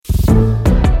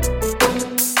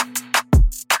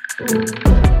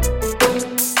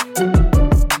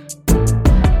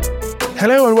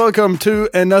welcome to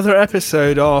another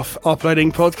episode of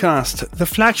Uploading Podcast, the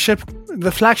flagship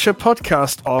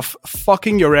podcast of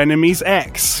fucking your enemy's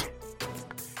ex.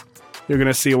 You're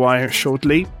gonna see why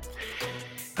shortly.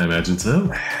 I imagine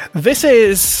so. This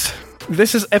is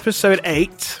episode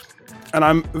 8, and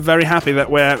I'm very happy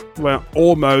that we're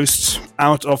almost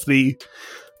out of the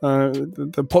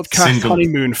podcast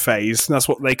honeymoon phase. That's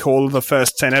what they call the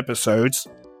first 10 episodes.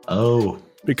 Oh,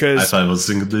 because I thought it was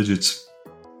single digits.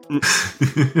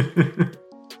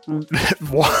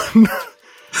 What?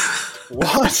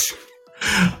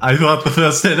 I thought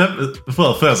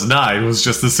the first 9 was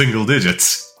just the single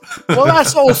digits. Well,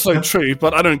 that's also true,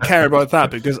 but I don't care about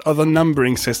that because other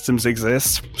numbering systems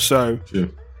exist. So Sure.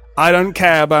 I don't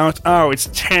care about, it's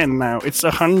 10 now, it's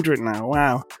 100 now,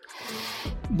 wow.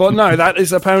 But no, that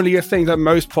is apparently a thing that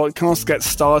most podcasts get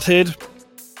started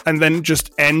and then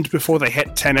just end before they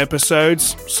hit 10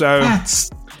 episodes. So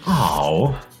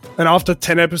and after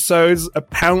 10 episodes,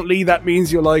 apparently that means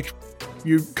you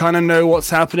kind of know what's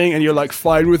happening and you're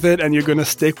fine with it and you're going to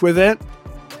stick with it.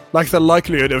 Like the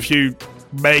likelihood of you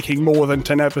making more than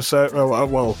 10 episodes,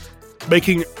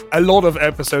 making a lot of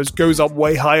episodes goes up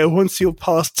way higher once you're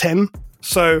past 10.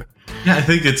 So yeah, I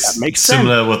think it's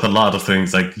similar with a lot of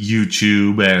things like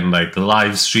YouTube and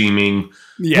live streaming.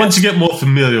 Yes. Once you get more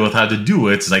familiar with how to do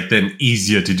it, it's then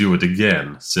easier to do it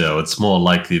again. So it's more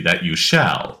likely that you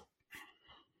shall.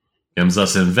 Comes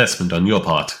thus an investment on your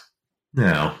part.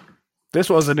 Now, this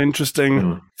was an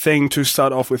interesting thing to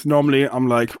start off with. Normally, I'm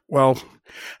like, well,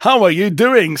 how are you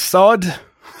doing, sod?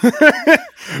 I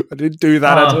didn't do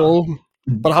that at all.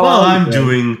 But I'm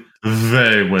doing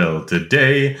very well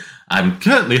today. I'm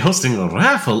currently hosting a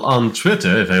raffle on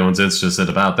Twitter, if anyone's interested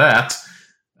about that,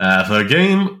 for a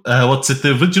game,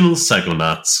 the original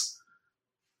Psychonauts.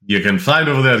 You can find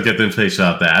over there to get the information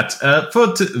about that.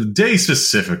 For today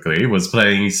specifically, was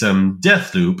playing some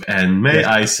Deathloop, and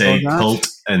I say Colt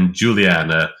and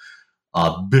Juliana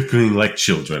are bickering like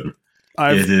children.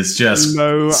 It is just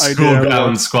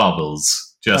schoolbound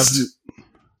squabbles, just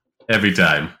every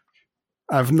time.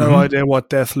 I have no idea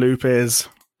what Deathloop is,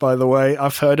 by the way.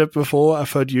 I've heard it before.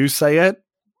 I've heard you say it,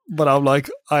 but I'm like,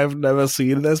 I've never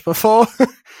seen this before.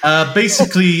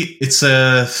 Basically, it's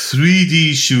a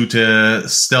 3D shooter,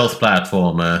 stealth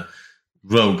platformer,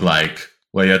 roguelike,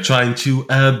 where you're trying to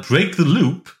break the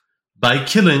loop by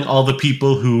killing all the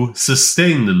people who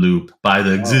sustain the loop by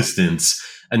their existence,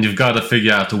 and you've got to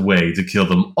figure out a way to kill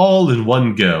them all in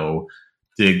one go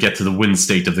to get to the win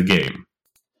state of the game.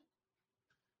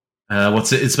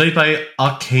 It's made by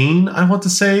Arcane, I want to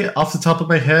say, off the top of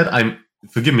my head.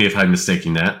 Forgive me if I'm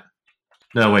mistaking that.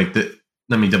 No, wait,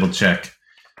 let me double check.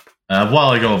 While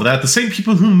I go over that, the same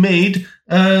people who made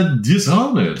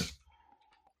Dishonored.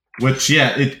 Which,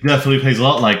 yeah, it definitely plays a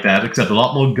lot like that, except a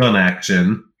lot more gun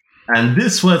action. And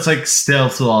this one's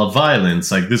stealth or a lot of violence.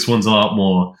 This one's a lot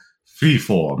more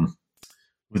freeform,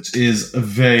 which is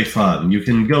very fun. You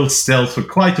can go stealth for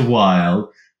quite a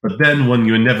while, but then when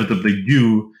you inevitably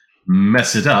do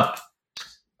mess it up,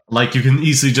 you can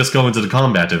easily just go into the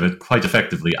combat of it quite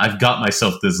effectively. I've got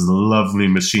myself this lovely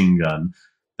machine gun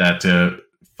that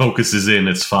focuses in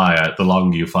its fire the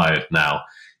longer you fire it now.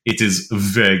 It is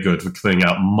very good for clearing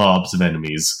out mobs of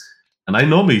enemies. And I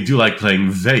normally do like playing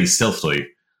very stealthily.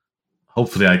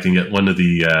 Hopefully I can get one of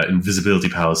the invisibility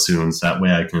powers soon, so that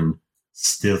way I can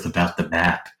stealth about the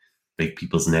map, break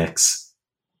people's necks.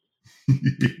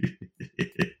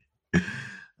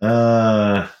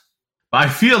 I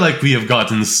feel like we have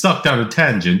gotten stuck down a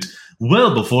tangent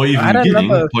well before even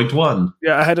beginning point 1.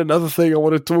 Yeah, I had another thing I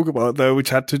want to talk about, though, which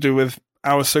had to do with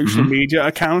our social media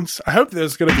accounts. I hope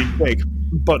there's going to be quick,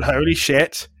 but holy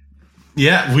shit.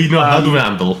 Yeah, we know how to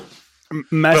ramble.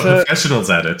 We're professionals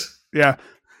at it. Yeah.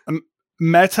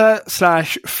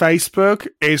 Meta/Facebook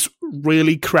is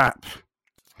really crap.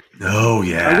 Oh,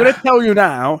 yeah. I'm going to tell you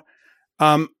now,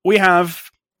 we have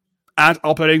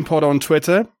 @UploadingPod on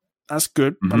Twitter. That's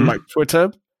good. Unlike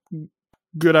Twitter,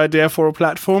 good idea for a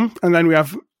platform. And then we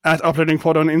have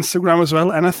 @UploadingPod on Instagram as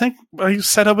well. And I think I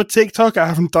set up a TikTok. I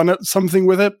haven't done something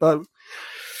with it, but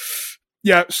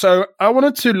yeah. So I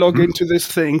wanted to log into this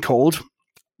thing called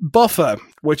Buffer,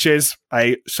 which is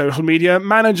a social media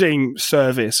managing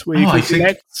service where you can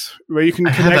connect. I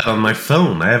have that on my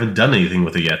phone. I haven't done anything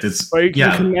with it yet. Where you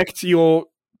can connect your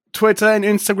Twitter and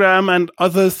Instagram and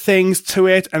other things to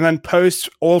it, and then post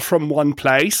all from one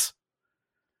place.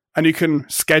 And you can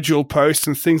schedule posts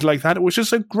and things like that, which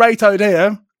is a great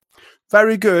idea.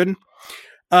 Very good.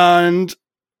 And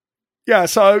yeah,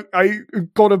 so I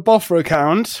got a Buffer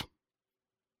account.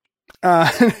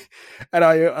 And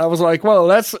I was like, well,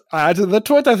 let's add the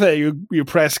Twitter thing. You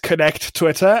press connect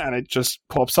Twitter, and it just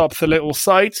pops up the little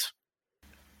site,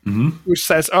 which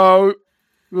says, oh,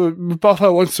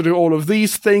 Buffer wants to do all of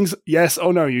these things. Yes.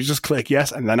 Oh, no. You just click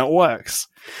yes, and then it works.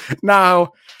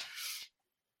 Now,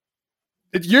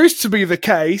 it used to be the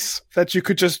case that you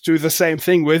could just do the same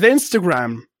thing with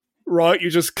Instagram, right? You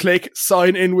just click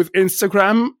sign in with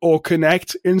Instagram or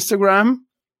connect Instagram.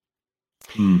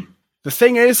 The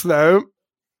thing is, though,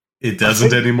 it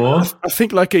doesn't anymore. I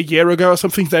think like a year ago or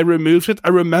something, they removed it. I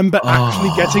remember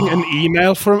actually getting an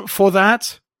email for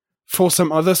that, for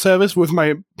some other service with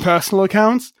my personal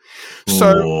account.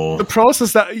 So the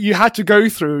process that you had to go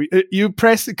through, you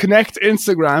press connect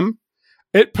Instagram,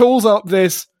 it pulls up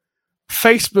this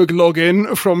Facebook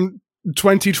login from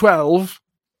 2012.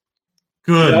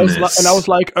 Goodness. And I was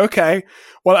like, okay,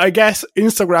 well, I guess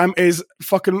Instagram is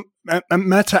fucking a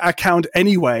meta account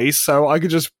anyway, so I could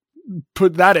just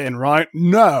put that in, right?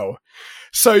 No.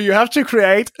 So you have to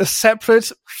create a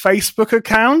separate Facebook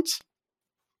account,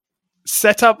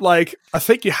 set up I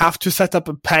think you have to set up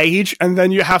a page, and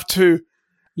then you have to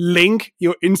link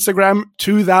your Instagram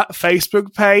to that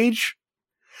Facebook page.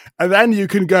 And then you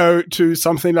can go to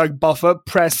something like Buffer,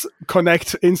 press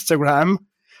connect Instagram,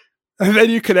 and then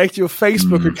you connect your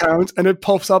Facebook account, and it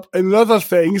pops up another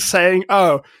thing saying,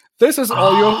 oh, this is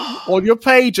all your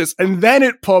pages. And then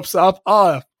it pops up,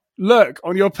 look,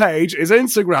 on your page is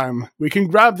Instagram. We can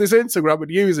grab this Instagram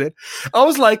and use it. I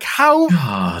was like,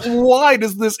 why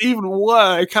does this even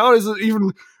work? How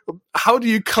do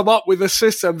you come up with a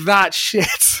system that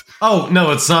shit? Oh,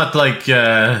 no, it's not like,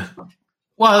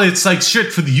 well, it's like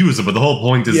shit for the user, but the whole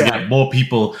point is to get more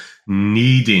people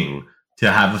needing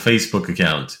to have a Facebook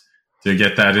account to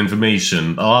get that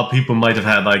information. A lot of people might have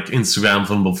had like Instagram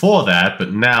from before that,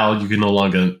 but now you can no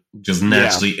longer just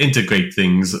naturally integrate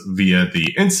things via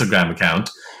the Instagram account.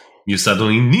 You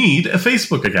suddenly need a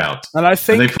Facebook account. And I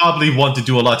think they probably want to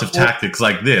do a lot of tactics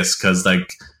like this, because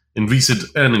like in recent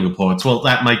earning reports, well,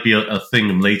 that might be a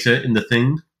thing later in the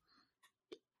thing.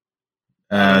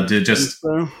 The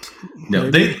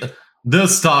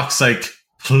stocks like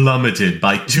plummeted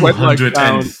by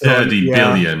 230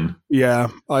 billion. Yeah,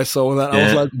 I saw that. I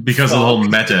was like, because of the whole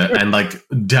meta and like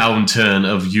downturn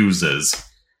of users.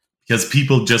 Because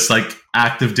people just like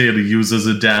active daily users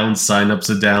are down, signups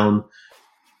are down.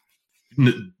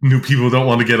 New people don't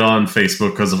want to get on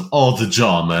Facebook because of all the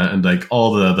drama and like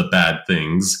all the other bad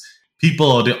things.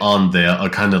 People on there are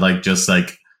kind of like just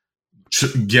like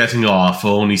getting off,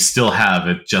 or only still have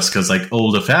it just because like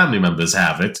older family members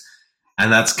have it.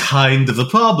 And that's kind of the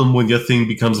problem when your thing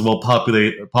becomes more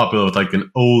popular with like an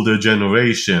older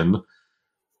generation.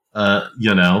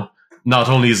 Not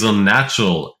only is a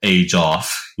natural age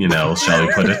off, shall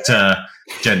we put it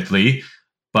gently,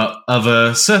 but of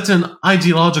a certain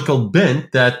ideological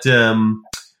bent that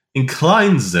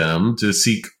inclines them to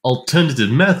seek alternative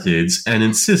methods and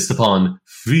insist upon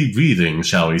free breathing,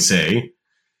 shall we say,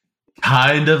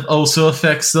 kind of also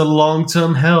affects the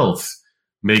long-term health,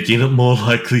 making it more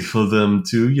likely for them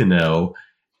to,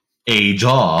 age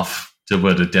off, to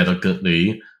put it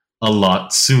delicately, a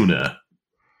lot sooner.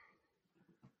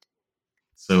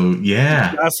 So,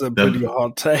 yeah. That's a pretty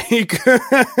hot take.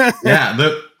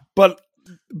 but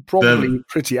probably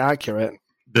pretty accurate.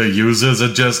 The users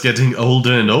are just getting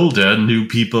older and older. New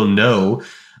people know,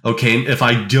 okay, if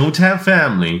I don't have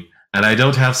family, and I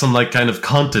don't have some, like, kind of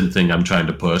content thing I'm trying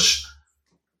to push,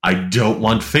 I don't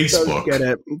want Facebook.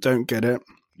 Don't get it.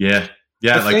 Yeah.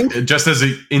 Yeah, just as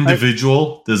an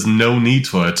individual, there's no need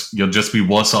for it. You'll just be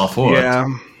worse off for it. Yeah.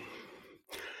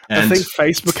 I think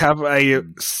Facebook have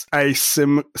a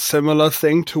similar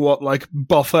thing to what like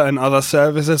Buffer and other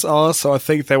services are, so I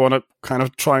think they want to kind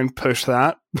of try and push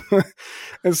that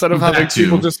instead of having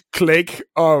people just click,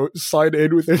 sign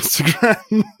in with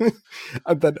Instagram,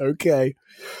 and then okay.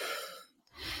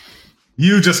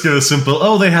 You just get a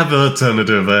simple, they have an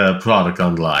alternative product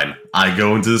online. I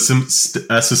go into the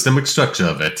systemic structure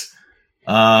of it.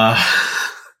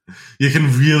 You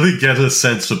can really get a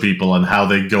sense for people on how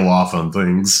they go off on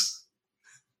things.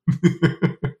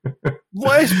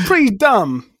 Well, it's pretty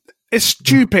dumb. It's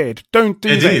stupid. Don't do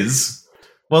that. It is.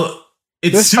 Well,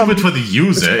 it's stupid for the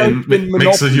user. It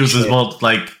makes the users more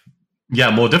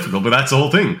difficult, but that's the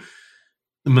whole thing.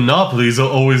 Monopolies are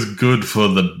always good for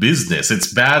the business.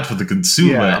 It's bad for the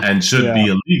consumer and should be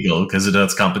illegal because it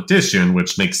hurts competition,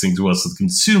 which makes things worse for the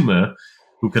consumer,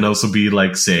 who can also be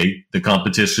like, say, the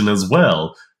competition as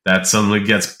well. That suddenly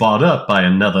gets bought up by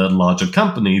another larger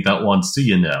company that wants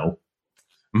to,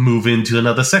 move into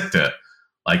another sector.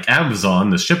 Like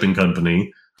Amazon, the shipping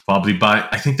company, probably buy.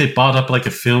 I think they bought up like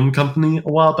a film company a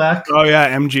while back. Oh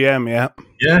yeah, MGM. Yeah,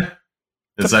 Yeah,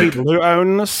 it's the like people who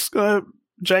own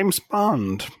James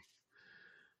Bond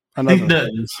and other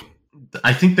things.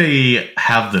 I think they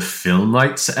have the film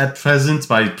rights at present,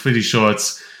 but I'm pretty sure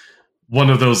it's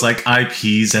one of those like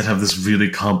IPs that have this really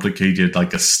complicated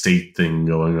like estate thing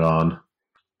going on.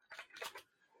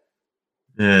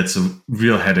 Yeah, it's a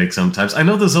real headache sometimes. I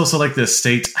know there's also like the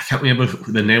estate, I can't remember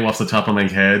the name off the top of my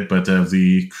head, but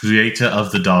the creator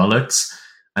of the Daleks,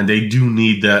 and they do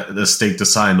need the estate to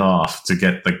sign off to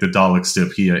get like the Daleks to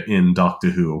appear in Doctor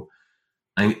Who.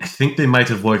 I think they might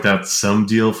have worked out some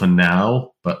deal for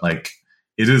now, but like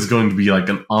it is going to be like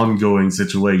an ongoing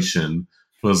situation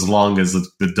for as long as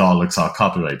the Daleks are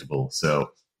copyrightable.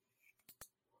 So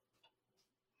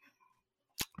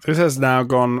this has now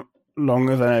gone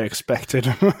longer than I expected.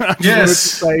 I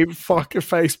yes. wanted to say fuck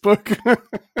Facebook.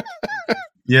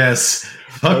 Yes,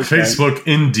 fuck Facebook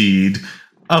indeed.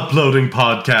 Uploading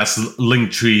podcast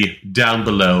Linktree down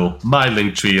below. My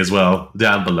Linktree as well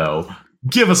down below.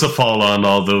 Give us a follow on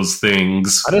all those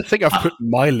things. I don't think I've put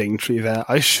my Linktree there.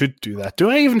 I should do that.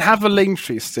 Do I even have a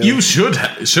Linktree still? You should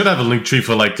have a Linktree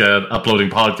for like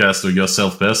uploading podcasts or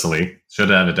yourself personally. Should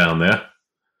have it down there.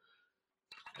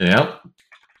 Yeah.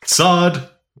 Sod,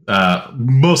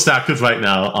 most active right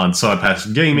now on Sod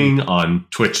Passion Gaming on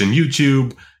Twitch and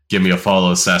YouTube. Give me a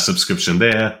follow / subscription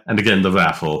there. And again, the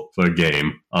raffle for a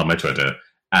game on my Twitter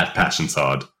at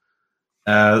PassionSod.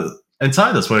 And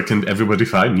Silas, where can everybody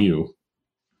find you?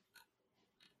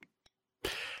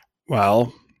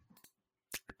 Well,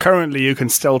 currently you can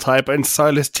still type in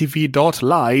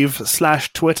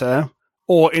silastv.live/Twitter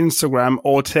or Instagram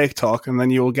or TikTok, and then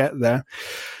you'll get there.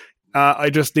 I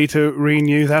just need to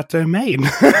renew that domain.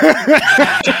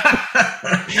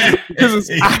 Because it's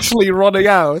actually running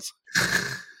out.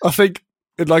 I think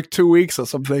in like 2 weeks or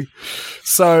something.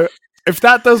 So if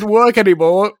that doesn't work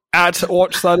anymore, at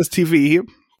Watch Silas TV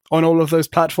on all of those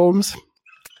platforms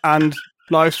and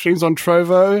live streams on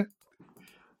Trovo.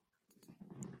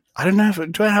 I don't know.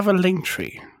 Do I have a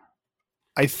Linktree?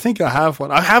 I think I have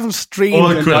one. I haven't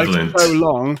streamed in like so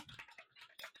long.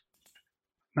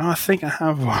 No, I think I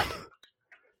have one.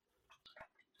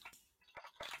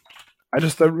 I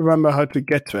just don't remember how to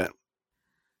get to it.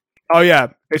 Oh yeah,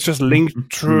 it's just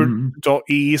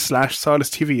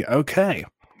linktree.e/SilasTV. Okay.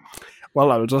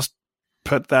 Well, I will just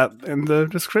put that in the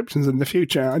descriptions in the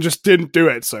future. I just didn't do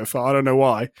it so far. I don't know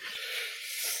why.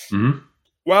 Mm-hmm.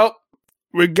 Well,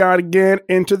 we gotta get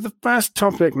into the first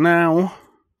topic now,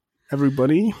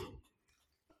 everybody.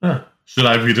 Should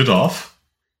I read it off?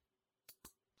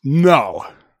 No.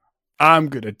 I'm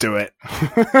gonna do it.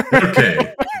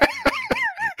 Okay.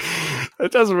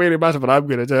 It doesn't really matter, but I'm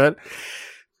gonna do it.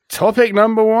 Topic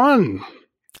number 1.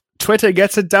 Twitter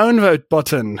gets a downvote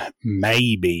button.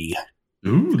 Maybe.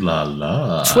 Ooh la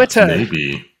la. Twitter.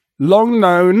 Maybe. Long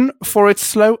known for its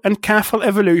slow and careful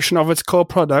evolution of its core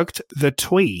product, the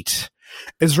tweet,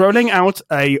 is rolling out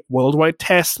a worldwide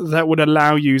test that would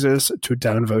allow users to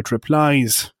downvote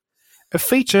replies. A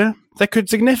feature that could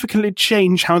significantly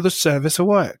change how the service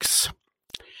works.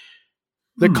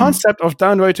 The concept of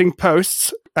downvoting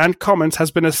posts and comments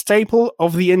has been a staple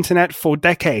of the internet for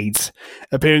decades,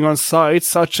 appearing on sites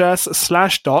such as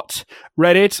Slashdot,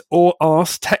 Reddit, or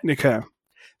Ars Technica.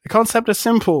 The concept is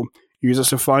simple. Users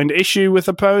who find issue with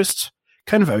a post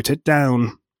can vote it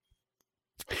down.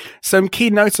 Some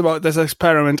key notes about this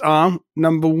experiment are,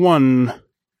 number 1,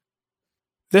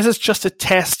 this is just a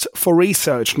test for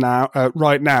research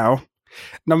right now.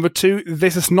 Number 2,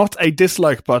 this is not a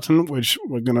dislike button, which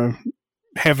we're going to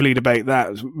heavily debate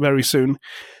that very soon.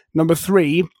 Number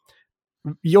 3,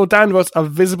 your downvotes are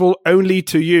visible only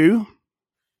to you.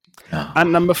 Oh.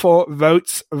 And number 4,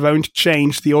 votes won't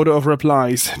change the order of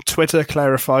replies. Twitter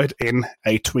clarified in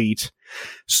a tweet.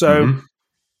 So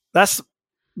that's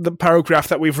the paragraph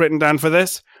that we've written down for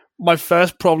this. My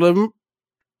first problem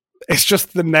is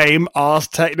just the name Ars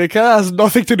Technica. It has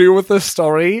nothing to do with the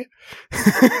story.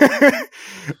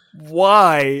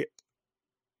 Why?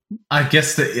 I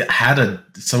guess that it had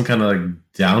some kind of like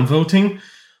downvoting.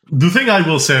 The thing I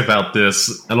will say about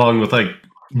this, along with like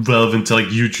relevant to like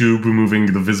YouTube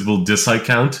removing the visible dislike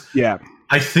count,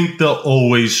 I think there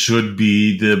always should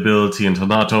be the ability to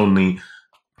not only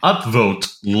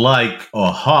upvote, like,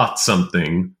 or heart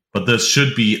something, but there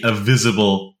should be a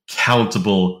visible,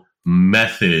 countable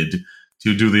method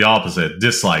to do the opposite.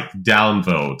 Dislike,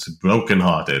 downvote,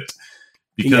 brokenhearted.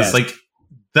 Because like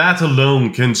that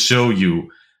alone can show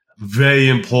you, very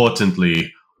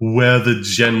importantly, where the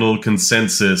general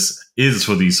consensus is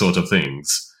for these sort of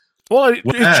things. Well, it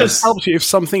just helps you if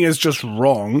something is just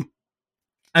wrong.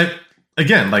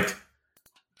 Again, like,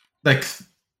 like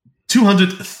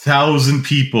 200,000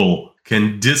 people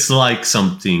can dislike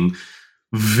something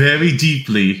very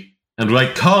deeply and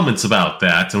write comments about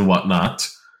that and whatnot.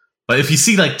 But if you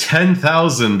see like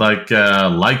 10,000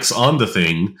 likes on the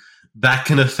thing, that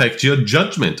can affect your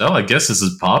judgment. Oh, I guess this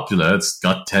is popular. It's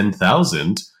got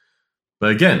 10,000.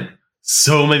 But again,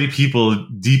 so many people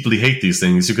deeply hate these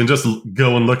things. You can just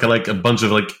go and look at like a bunch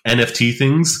of like NFT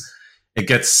things. It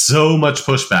gets so much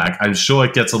pushback. I'm sure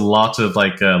it gets a lot of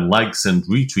likes and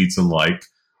retweets and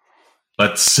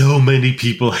but so many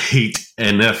people hate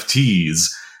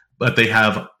NFTs, but they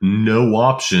have no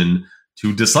option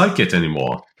to dislike it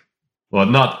anymore. Well,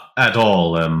 not at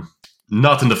all.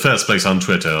 Not in the first place on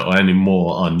Twitter or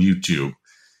anymore on YouTube.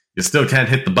 You still can't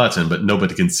hit the button, but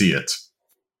nobody can see it.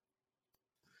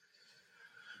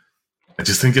 I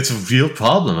just think it's a real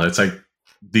problem. It's like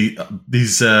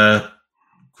these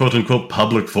quote-unquote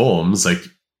public forums, like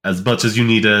as much as you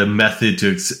need a method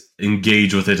to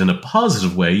engage with it in a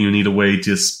positive way, you need a way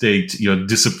to state your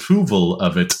disapproval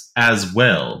of it as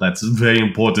well. That's very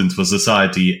important for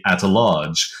society at a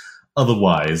large.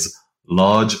 Otherwise,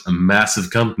 large, massive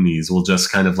companies will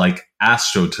just kind of like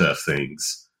astroturf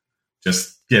things,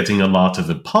 just getting a lot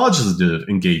of a positive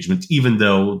engagement, even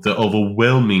though the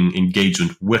overwhelming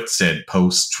engagement with said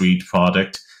post, tweet,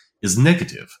 product is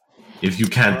negative. If you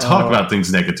can't talk about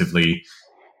things negatively,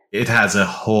 it has a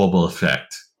horrible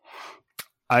effect.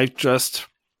 I just,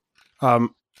 well,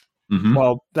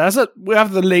 we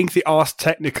have the link, the Ars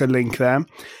Technica link there.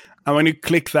 And when you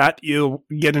click that, you'll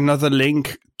get another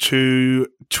link to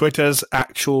Twitter's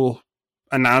actual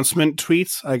announcement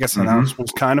tweets. I guess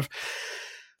announcements, kind of.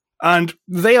 And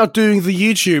they are doing the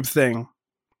YouTube thing.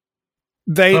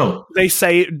 They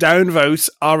say downvotes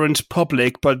aren't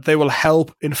public, but they will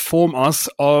help inform us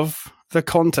of the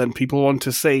content people want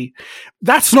to see.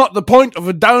 That's not the point of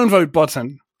a downvote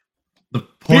button. The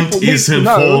point is to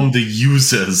inform the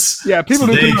users. Yeah, people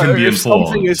so need they to know can be if informed.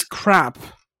 something is crap.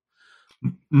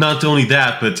 Not only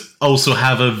that, but also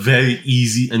have a very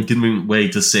easy and convenient way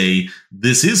to say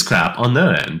this is crap on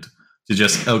their end. To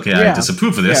just, I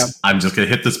disapprove of this. Yeah. I'm just going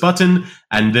to hit this button,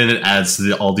 and then it adds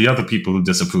to all the other people who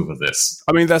disapprove of this.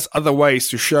 I mean, there's other ways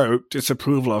to show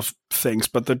disapproval of things,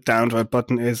 but the downvote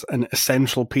button is an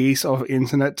essential piece of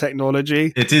internet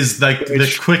technology. It is like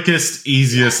the quickest,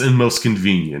 easiest, and most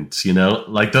convenient, you know?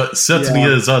 Like, certainly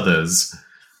there's others,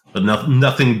 but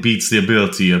nothing beats the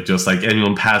ability of just like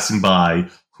anyone passing by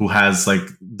who has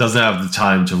doesn't have the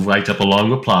time to write up a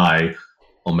long reply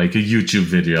or make a YouTube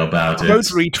video about it. Quote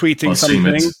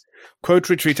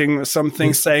retweeting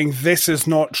something saying this is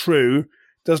not true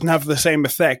doesn't have the same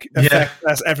effect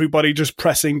as everybody just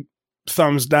pressing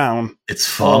thumbs down. It's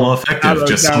far more effective.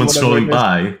 Just someone scrolling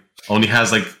by only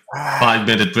has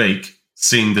 5-minute break,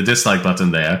 seeing the dislike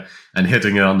button there and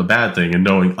hitting it on the bad thing and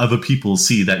knowing other people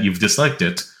see that you've disliked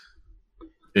it.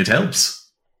 It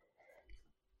helps.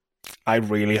 I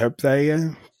really hope they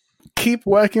keep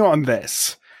working on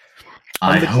this.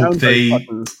 I hope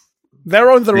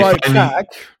they're on the right track.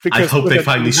 I hope they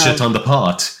finally shit on the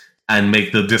pot and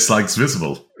make the dislikes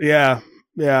visible. Yeah.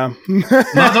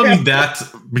 Not only that,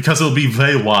 because it'll be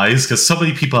very wise, because so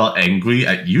many people are angry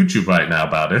at YouTube right now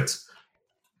about it.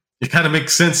 It kind of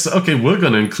makes sense. We're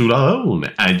going to include our own,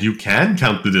 and you can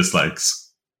count the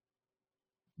dislikes.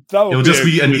 It'll just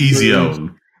be an easy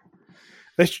own.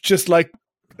 They should just have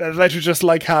a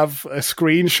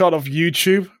screenshot of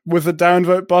YouTube with a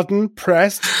downvote button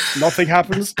pressed, nothing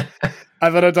happens,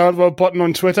 and then a downvote button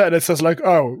on Twitter, and it says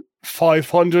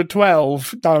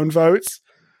 512 downvotes.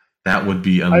 That would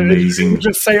be amazing.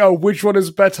 Just say, which one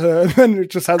is better, and then it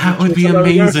just has. That would be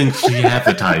amazing for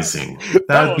advertising.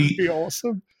 That would be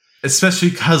awesome.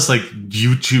 Especially because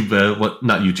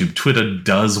YouTube, Twitter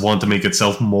does want to make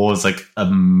itself more as a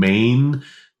main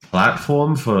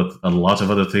platform for a lot of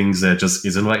other things that just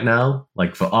isn't right now.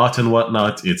 Like for art and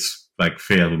whatnot, it's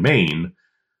fairly main.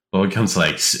 But when it comes to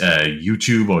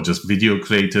YouTube or just video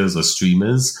creators or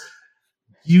streamers,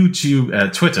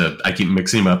 Twitter, I keep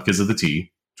mixing them up because of the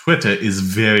T. Twitter is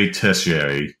very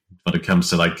tertiary when it comes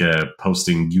to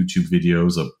posting YouTube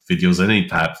videos or videos on any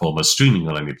platform or streaming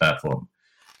on any platform.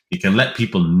 You can let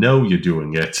people know you're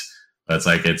doing it, but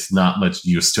it's not much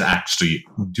use to actually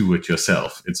do it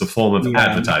yourself. It's a form of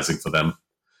advertising for them.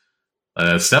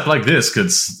 A step like this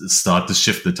could start to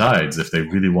shift the tides if they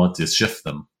really want to shift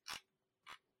them.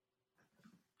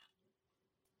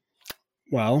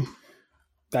 Well,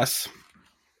 it's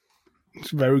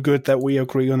very good that we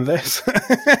agree on this.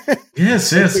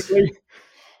 Yes.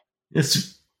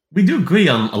 Yes, we do agree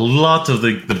on a lot of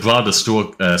the broader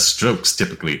strokes,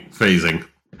 typically, phrasing.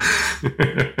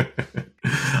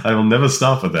 I will never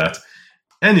stop at that.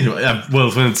 Anyway,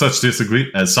 well, when such such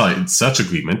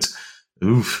agreement,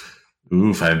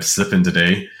 I'm slipping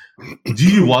today. Do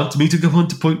you want me to go on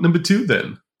to point number 2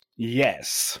 then?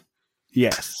 Yes.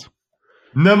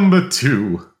 Number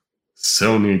 2,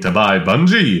 Sony to buy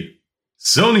Bungie.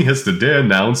 Sony has the dare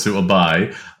announced it will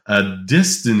buy a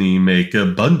Destiny maker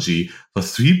Bungie for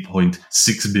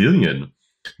 $3.6 billion.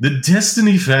 The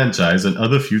Destiny franchise and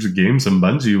other future games from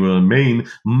Bungie will remain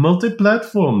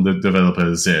multi-platform, the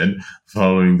developer said.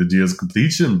 Following the deal's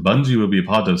completion, Bungie will be a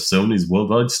part of Sony's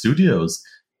worldwide studios.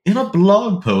 In a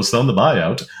blog post on the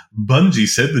buyout, Bungie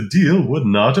said the deal would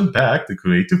not impact the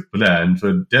creative plan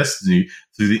for Destiny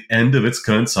through the end of its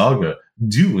current saga,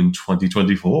 due in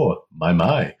 2024.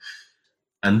 My.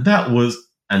 And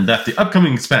that the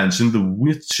upcoming expansion, The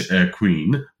Witch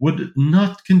Queen, would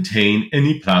not contain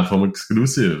any platform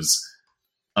exclusives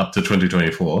up to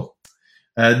 2024.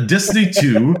 Destiny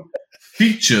 2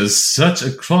 features such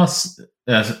as cross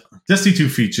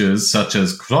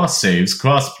saves,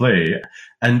 cross play,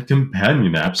 and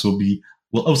companion apps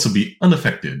will also be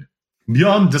unaffected.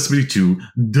 Beyond Destiny 2,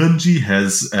 Bungie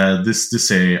has this to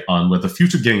say on whether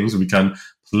future games will become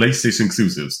PlayStation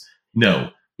exclusives. No.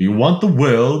 We want the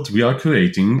worlds we are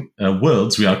creating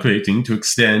to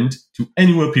extend to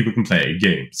anywhere people can play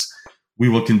games. We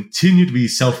will continue to be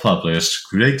self-published,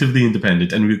 creatively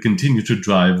independent, and we will continue to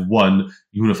drive one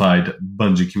unified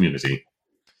Bungie community.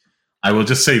 I will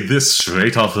just say this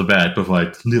straight off the bat before I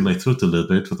clear my throat a little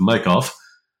bit with the mic off.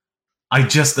 I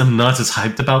just am not as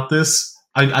hyped about this.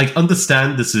 I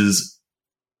understand this is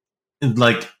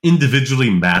individually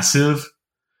massive,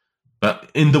 but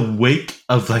in the wake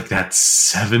of that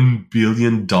 $7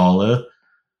 billion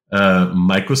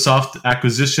Microsoft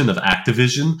acquisition of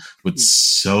Activision with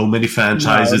so many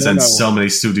franchises and so many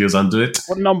studios under it.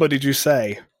 What number did you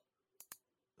say?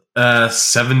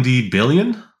 70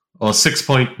 billion or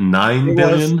 6.9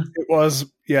 billion? It was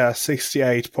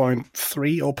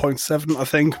 68.3 or 0.7, I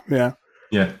think.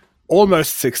 Yeah.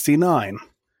 Almost 69.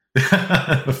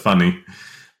 Funny.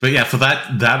 But yeah, for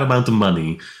that amount of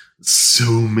money, so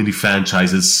many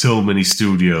franchises, so many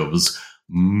studios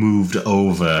moved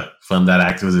over from that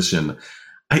acquisition.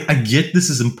 I get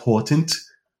this is important,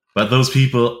 but those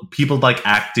people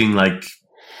acting like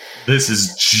this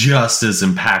is just as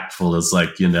impactful as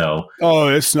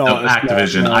it's not Activision.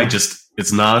 It's not, no.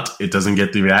 It's not. It doesn't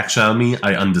get the reaction out of me.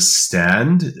 I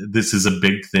understand this is a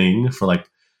big thing for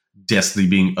Destiny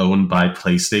being owned by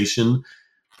PlayStation.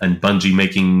 And Bungie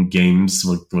making games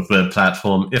with their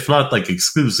platform, if not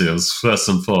exclusives, first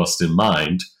and foremost in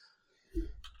mind.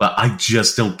 But I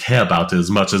just don't care about it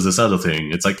as much as this other thing.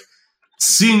 It's like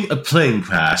seeing a plane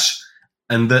crash,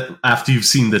 and then after you've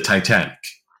seen the Titanic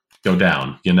go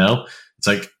down, It's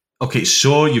like, okay,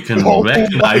 sure, you can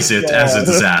recognize it as a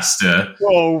disaster.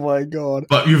 Oh my god.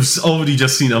 But you've already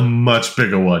just seen a much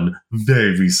bigger one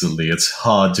very recently. It's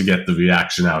hard to get the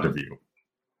reaction out of you.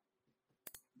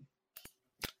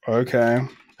 Okay.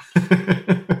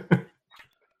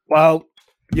 Well,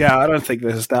 yeah, I don't think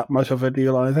this is that much of a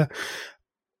deal either.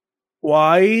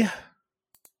 Not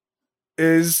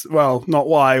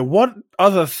why. What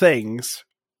other things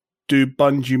do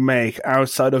Bungie make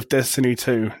outside of Destiny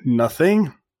 2?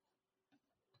 Nothing.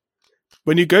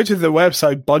 When you go to the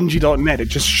website bungie.net, it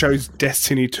just shows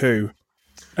Destiny 2.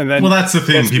 And then that's the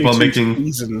thing. Destiny people are 2 making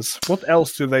seasons. What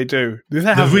else do they do? Do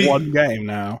they have one game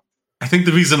now? I think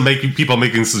the reason people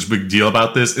making such a big deal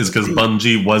about this is because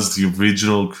Bungie was the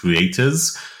original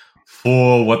creators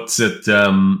for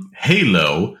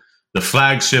Halo, the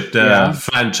flagship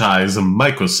franchise of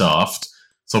Microsoft.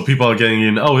 So people are getting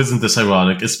in, isn't this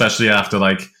ironic? Especially after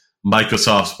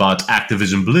Microsoft bought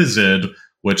Activision Blizzard,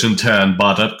 which in turn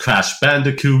bought up Crash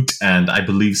Bandicoot and I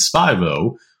believe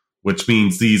Spyro, which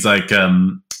means these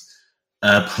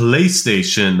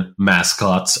PlayStation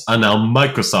mascots are now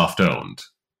Microsoft owned.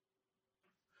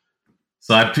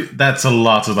 So that's a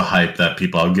lot of the hype that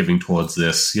people are giving towards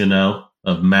this,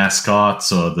 of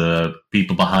mascots or the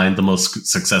people behind the most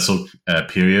successful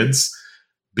periods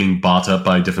being bought up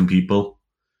by different people.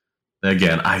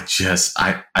 Again,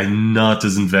 I'm not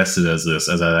as invested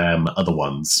as I am other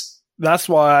ones. That's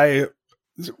why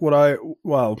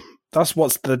that's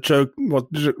what's the joke.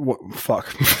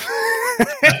 Fuck.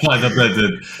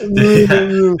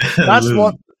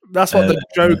 That's what the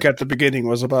joke at the beginning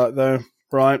was about, though,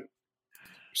 right?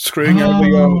 Screwing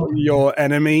over your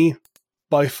enemy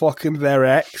by fucking their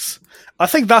ex. I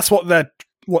think that's what their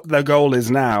goal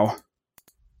is now.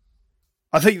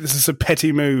 I think this is a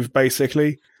petty move,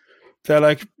 basically. They're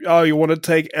like, oh, you want to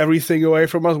take everything away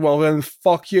from us? Well, then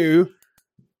fuck you.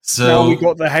 So now we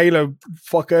got the Halo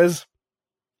fuckers.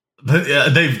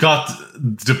 They've got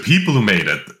the people who made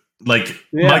it. Like,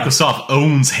 Yeah. Microsoft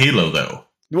owns Halo, though.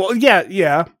 Well,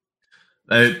 yeah.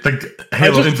 I think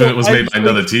Halo Infinite was made by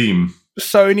another team.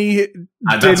 Sony And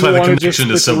that's why didn't the want to just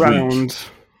connection is sit so around weak.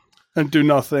 and do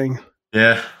nothing.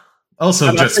 Yeah. Also,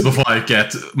 And I just think- before I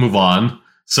move on,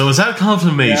 so is that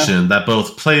confirmation that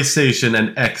both PlayStation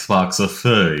and Xbox are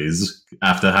furries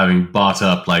after having bought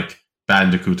up, like,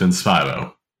 Bandicoot and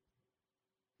Spyro?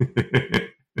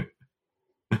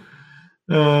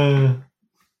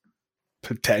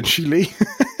 Potentially.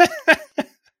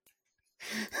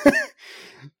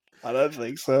 I don't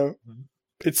think so.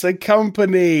 It's a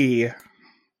company.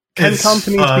 Can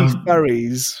companies be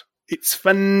furries? It's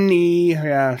funny.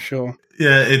 Yeah, sure.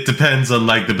 Yeah, it depends on,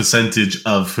 like, the percentage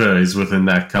of furries within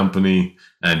that company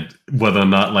and whether or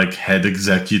not, like, head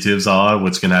executives are,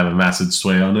 which can have a massive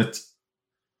sway on it.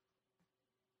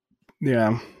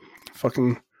 Yeah.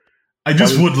 Fucking... I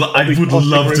would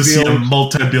love to see a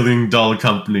multi-billion-dollar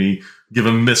company give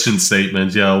a mission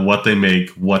statement, what they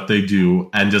make, what they do,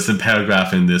 and just a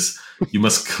paragraph in this. You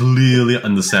must clearly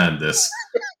understand this.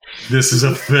 This is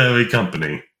a furry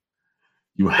company.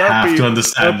 You have to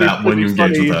understand that when you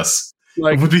engage with us.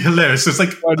 Like, it would be hilarious. It's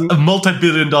like a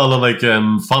multi-billion-dollar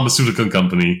pharmaceutical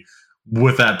company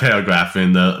with that paragraph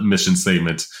in the mission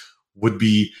statement would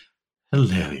be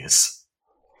hilarious.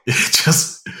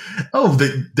 Just,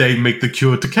 they make the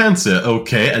cure to cancer.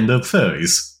 Okay, and they're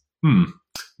furries.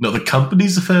 No, the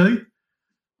company's a furry?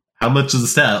 How much is the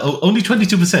stat? Oh, only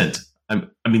 22%.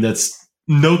 I mean, that's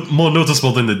more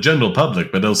noticeable than the general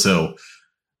public, but also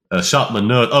Shopman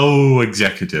Nerd. Oh,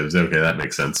 executives. Okay, that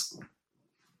makes sense.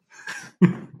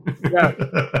 Yeah.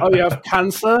 Oh, you have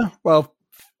cancer? Well,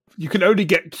 you can only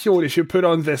get cured if you put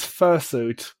on this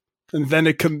fursuit, and then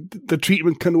the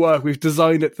treatment can work. We've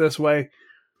designed it this way.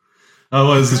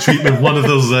 Oh, is the treatment one of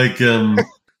those, like,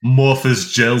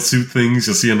 Morphous gel suit things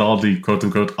you see in all the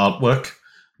quote-unquote artwork?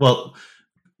 Well,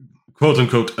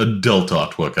 quote-unquote adult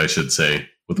artwork, I should say,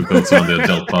 with the quotes on the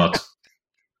adult part.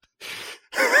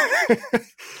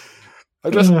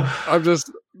 I'm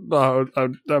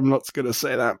not going to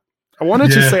say that. I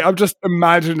wanted to say I'm just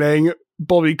imagining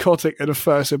Bobby Kotick in a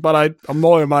fursuit, but I'm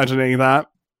not imagining that.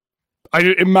 I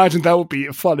imagine that would be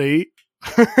funny.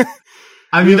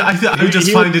 I mean, I just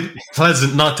find it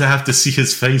pleasant not to have to see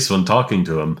his face when talking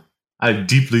to him. I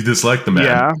deeply dislike the man.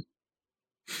 Yeah,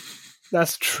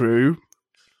 that's true.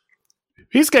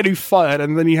 He's getting fired,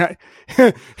 and then he's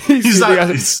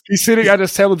sitting at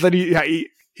his table. Then he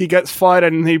gets fired,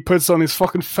 and he puts on his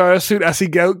fucking fursuit as he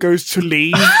goes to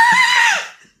leave.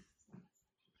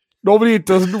 Normally, he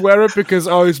doesn't wear it because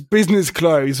his business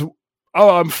clothes.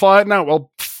 Oh, I'm fired now.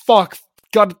 Well, fuck,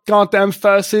 goddamn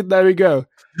fursuit. There we go.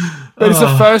 But it's a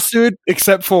fursuit,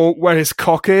 except for where his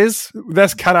cock is.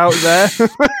 There's cut out there.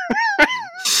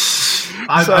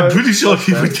 I'm pretty sure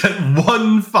he would get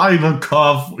one final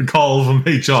call from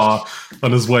HR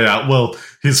on his way out. Well,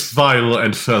 his final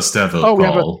and first ever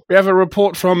call. We have a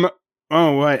report from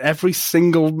every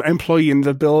single employee in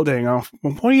the building.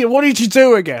 What did you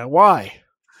do again? Why?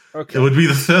 Okay. It would be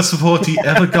the first report he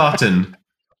ever gotten.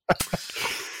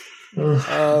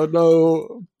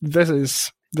 No,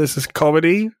 this is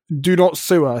comedy. Do not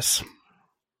sue us.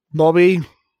 Bobby,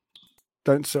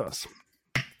 don't sue us.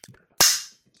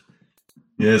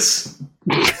 Yes.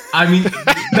 I mean,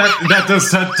 that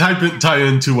does tie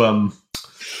into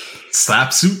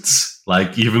slap suits.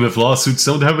 Like, even if lawsuits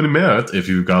don't have any merit, if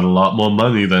you've got a lot more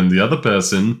money than the other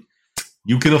person,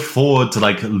 you can afford to,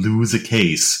 like, lose a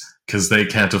case because they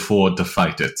can't afford to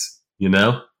fight it, you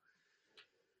know?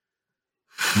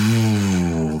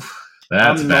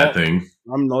 That's a bad thing.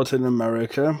 I'm not in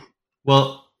America.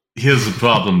 Well, here's the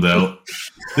problem, though.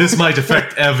 This might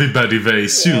affect everybody very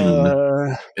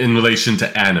soon in relation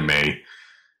to anime.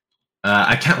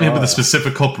 I can't remember the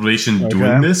specific corporation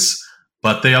doing this,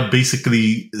 but they are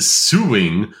basically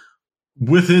suing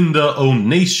within their own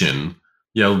nation,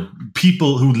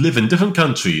 people who live in different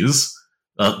countries.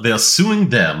 They are suing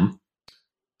them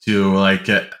to, like,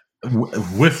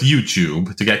 with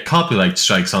YouTube to get copyright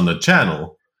strikes on the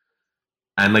channel.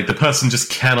 And, like, the person just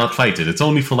cannot fight it. It's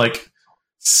only for, like,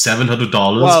 $700,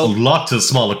 a lot to a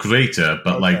smaller creator,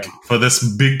 but like for this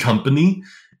big company,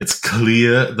 it's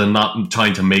clear they're not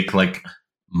trying to make like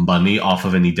money off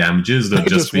of any damages. They're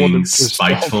just being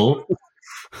spiteful.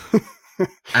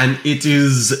 And it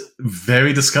is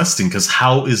very disgusting because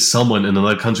how is someone in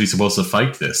another country supposed to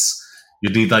fight this?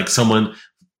 You'd need like an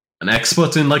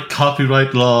expert in like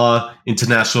copyright law,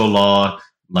 international law,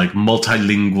 like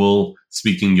multilingual,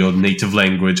 speaking your native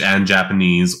language and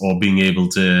Japanese, or being able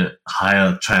to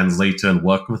hire a translator and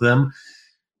work with them.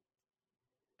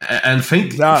 And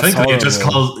frankly, it just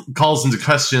calls into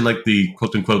question like the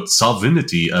quote unquote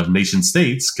sovereignty of nation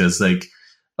states, because like,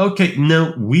 okay,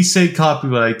 no, we say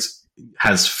copyright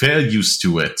has fair use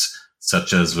to it,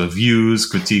 such as reviews,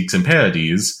 critiques, and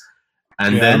parodies,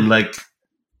 and then like,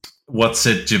 what's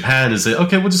it? Japan is like,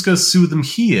 okay, we're just going to sue them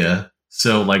here,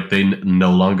 so like they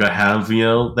no longer have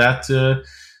that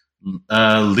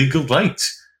legal right.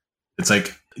 It's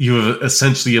like, you have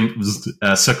essentially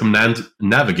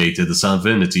circumnavigated the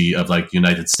sovereignty of like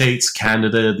United States,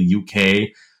 Canada, the UK,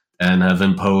 and have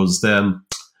imposed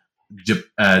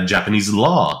Japanese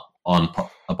law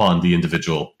upon the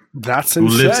individual who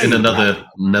lives in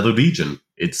another region.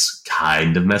 It's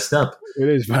kind of messed up. It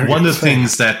is very One of the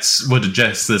things that would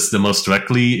address this the most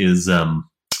directly is a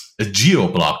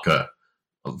geo-blocker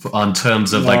on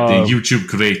terms of like the YouTube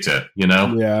creator,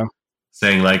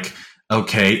 saying like,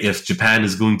 okay, if Japan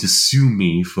is going to sue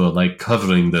me for like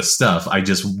covering this stuff, I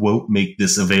just won't make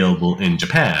this available in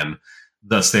Japan.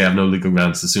 Thus, they have no legal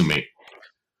grounds to sue me.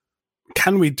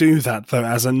 Can we do that though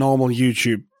as a normal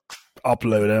YouTube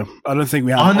uploader? I don't think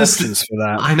we have options for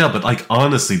that. I know, but like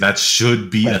honestly, that should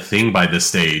be a thing by this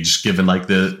stage, given like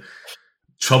the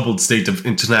troubled state of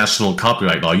international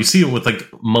copyright law. You see it with like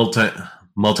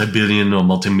multi-billion or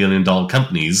multi-million-dollar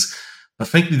companies, but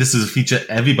frankly, this is a feature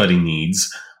everybody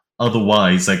needs.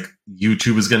 Otherwise, like,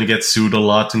 YouTube is going to get sued a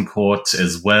lot in court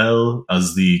as well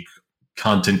as the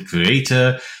content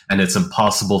creator, and it's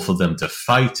impossible for them to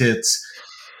fight it.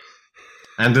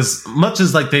 And as much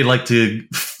as like they like to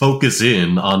focus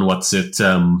in on like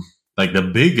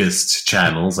the biggest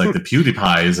channels, like the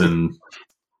PewDiePies and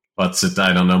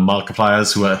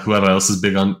Markiplier's, whoever else is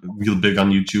real big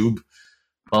on YouTube,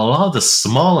 but a lot of the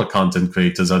smaller content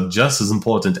creators are just as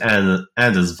important and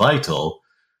as vital.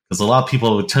 Because a lot of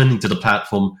people are returning to the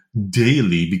platform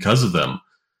daily because of them.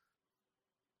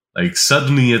 Like,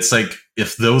 suddenly it's like,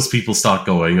 if those people start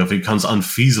going, if it becomes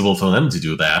unfeasible for them to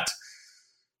do that,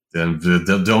 then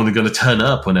they're only going to turn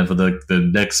up whenever the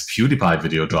next PewDiePie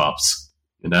video drops.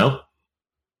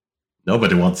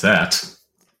 Nobody wants that.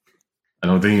 I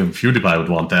don't think even PewDiePie would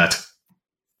want that.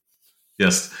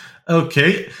 Just,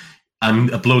 okay,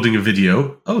 I'm uploading a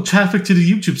video. Oh, traffic to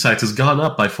the YouTube site has gone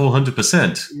up by 400%.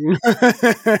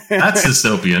 That's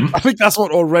dystopian. I think that's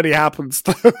what already happens,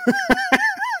 though.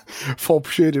 For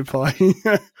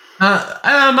PewDiePie.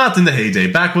 Not in the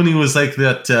heyday. Back when he was like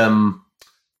that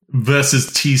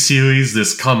versus T-Series,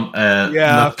 this combination,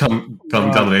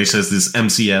 this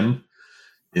MCM.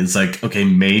 It's like, okay,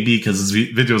 maybe because his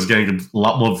video was getting a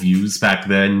lot more views back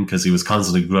then because he was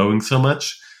constantly growing so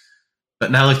much.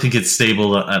 But now I think it's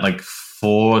stable at like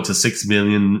 4 to 6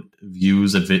 million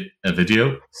views a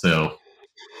video. So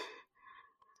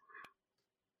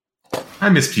I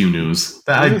miss Pew News.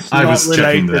 I was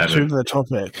checking that. To the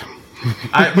topic.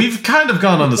 We've kind of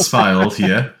gone on the spiral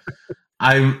here.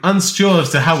 I'm unsure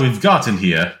as to how we've gotten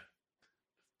here,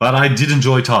 but I did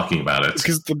enjoy talking about it.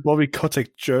 Because the Bobby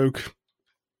Kotick joke.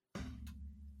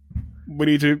 We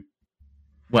need to.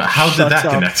 Well, how did that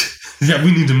connect? Yeah,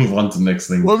 we need to move on to the next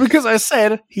thing. Well, because I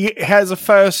said he has a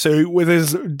fursuit with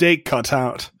his dick cut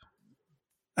out.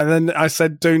 And then I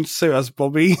said, don't sue us,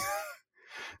 Bobby.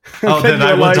 Oh, then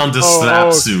I went on to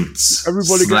slap suits.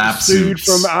 Everybody gets sued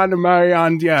from anime,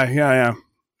 and yeah.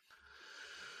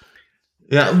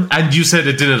 Yeah, and you said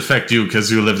it didn't affect you because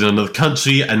you lived in another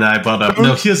country, and I brought up,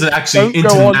 no, here's an actually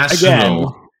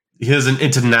international... Here's an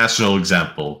international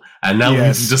example. And now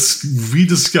we've just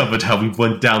rediscovered how we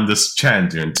went down this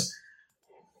tangent.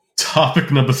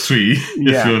 Topic number 3,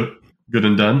 if you're good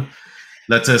and done.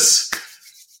 Let us...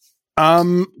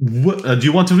 do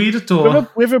you want to read it? Or?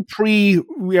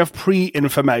 We have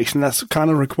pre-information that's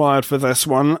kind of required for this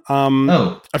one.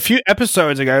 A few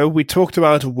episodes ago, we talked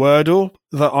about Wordle,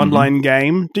 the online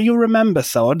game. Do you remember,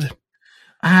 Sod?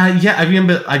 Yeah, I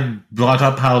remember I brought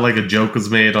up how like a joke was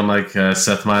made on like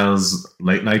Seth Meyers'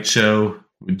 late night show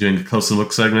doing a closer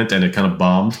look segment, and it kind of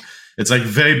bombed. It's like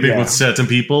very big with certain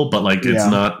people, but like it's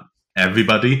not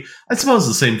everybody. I suppose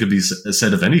the same could be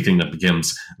said of anything that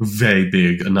becomes very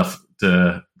big enough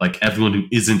to like everyone who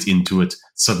isn't into it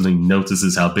suddenly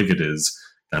notices how big it is.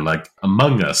 And like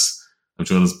Among Us, I'm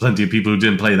sure there's plenty of people who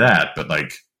didn't play that, but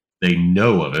like they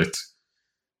know of it.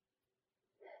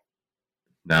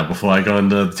 Now, before I go on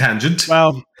the tangent.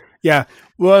 Well, yeah.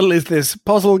 Wordle is this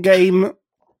puzzle game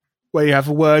where you have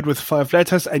a word with 5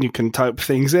 letters and you can type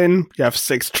things in. You have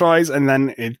 6 tries and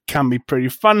then it can be pretty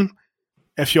fun.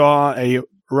 If you are a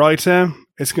writer,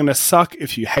 it's going to suck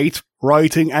if you hate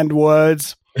writing and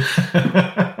words.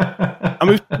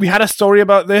 And we had a story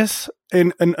about this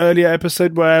in an earlier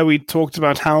episode where we talked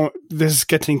about how this is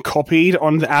getting copied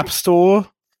on the App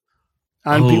Store.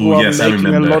 and people are making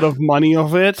a lot of money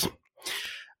of it.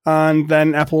 And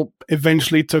then Apple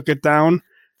eventually took it down.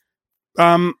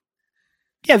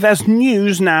 There's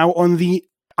news now on the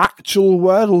actual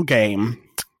Wordle game.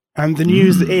 And the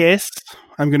news is,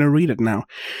 I'm going to read it now.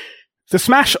 The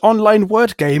Smash online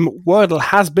word game Wordle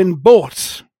has been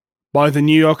bought by the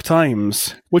New York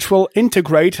Times, which will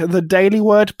integrate the daily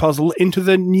word puzzle into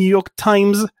the New York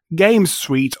Times game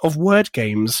suite of word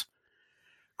games.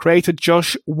 Creator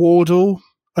Josh Wardle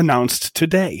announced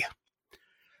today.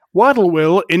 Wordle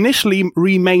will initially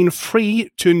remain free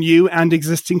to new and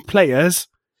existing players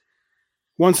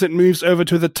once it moves over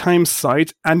to the Times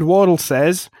site, and Wardle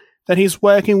says that he's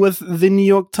working with the New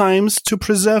York Times to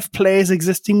preserve players'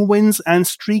 existing wins and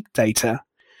streak data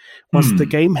once the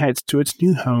game heads to its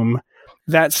new home.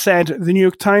 That said, the New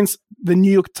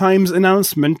York Times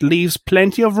announcement leaves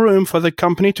plenty of room for the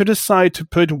company to decide to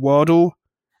put Wordle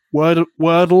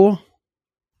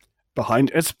behind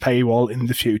its paywall in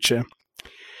the future.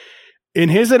 In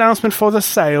his announcement for the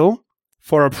sale,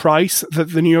 for a price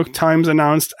that the New York Times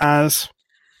announced that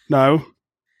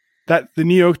the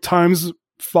New York Times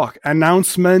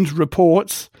announcement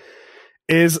reports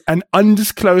is an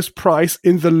undisclosed price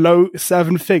in the low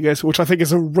seven figures, which I think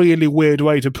is a really weird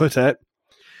way to put it.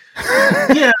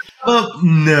 Yeah,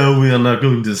 no, we are not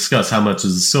going to discuss how much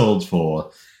is sold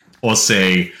for, or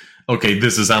say, okay,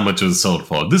 this is how much it was sold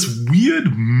for. This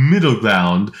weird middle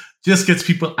ground just gets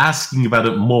people asking about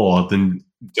it more than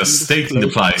just stating the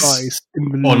price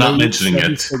or not mentioning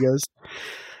it. Figures.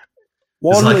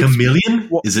 Is it like $1 million?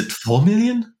 Is it 4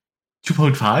 million?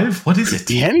 2.5? What is it?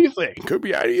 Could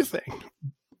be anything.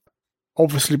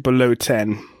 Obviously below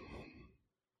 10.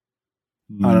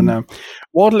 I don't know.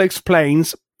 Wardle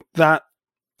explains that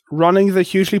running the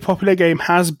hugely popular game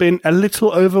has been a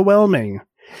little overwhelming,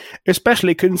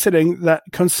 especially considering that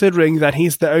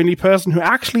he's the only person who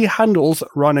actually handles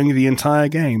running the entire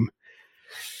game.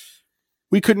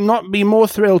 We could not be more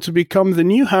thrilled to become the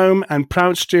new home and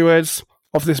proud stewards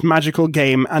of this magical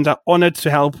game, and are honored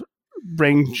to help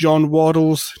bring John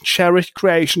Wardle's cherished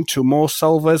creation to more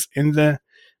solvers in the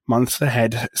months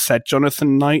ahead, said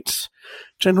Jonathan Knight,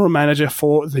 general manager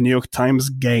for the New York Times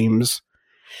Games.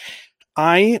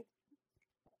 I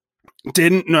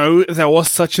didn't know there was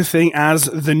such a thing as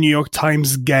the New York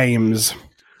Times Games.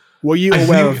 Were you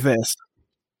aware of this?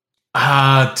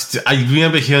 I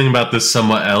remember hearing about this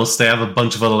somewhere else. They have a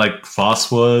bunch of other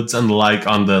crosswords and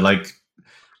on the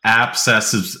apps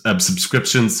as a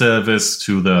subscription service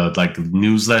to the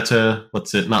newsletter.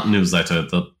 What's it? Not newsletter.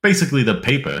 Basically the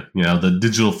paper. The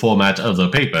digital format of the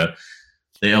paper.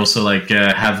 They also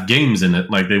have games in it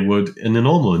like they would in a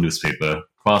normal newspaper.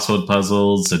 Crossword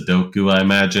puzzles, Sudoku, I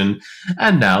imagine,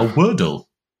 and now Wordle.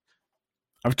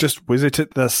 I've just visited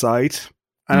the site,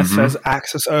 and it says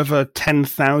access over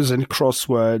 10,000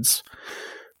 crosswords.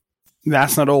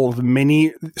 That's not all. The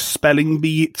mini spelling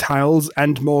bee tiles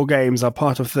and more games are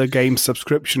part of the game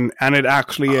subscription, and it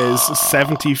actually is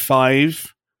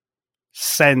 75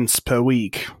 cents per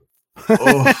week.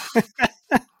 Oh.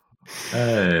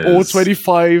 Or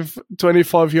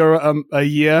 25 euro a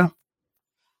year.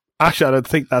 Actually, I don't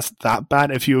think that's that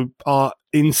bad if you are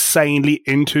insanely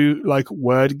into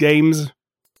word games.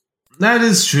 That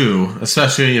is true,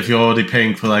 especially if you're already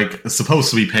paying for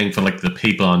supposed to be paying for the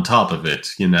paper on top of it,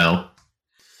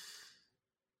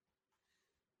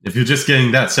 If you're just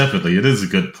getting that separately, it is a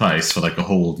good price for a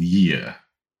whole year.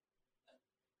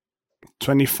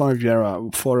 25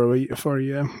 euro for a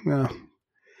year, yeah.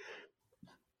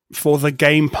 For the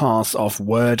Game Pass of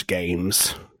word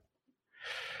games.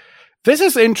 This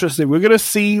is interesting.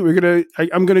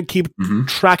 I'm going to keep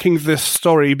tracking this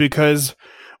story because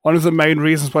one of the main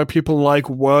reasons why people like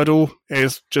Wordle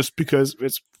is just because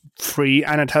it's free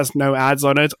and it has no ads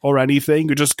on it or anything.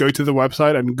 You just go to the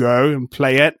website and go and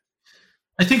play it.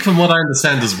 I think from what I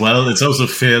understand as well, it's also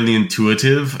fairly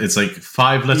intuitive. It's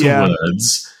 5-letter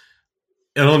words.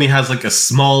 It only has a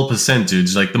small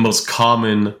percentage, the most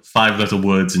common 5-letter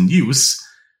words in use.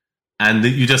 And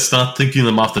you just start thinking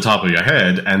them off the top of your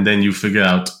head, and then you figure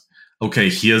out,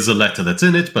 okay, here's a letter that's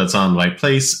in it, but it's on the right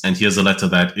place, and here's a letter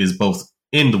that is both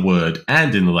in the word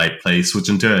and in the right place, which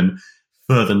in turn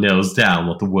further narrows down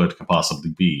what the word could possibly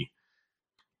be.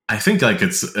 I think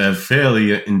it's a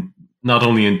fairly not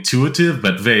only intuitive,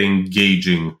 but very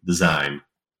engaging design.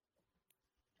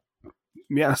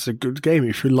 Yeah, it's a good game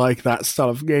if you like that style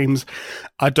of games.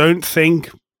 I don't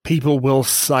think people will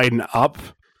sign up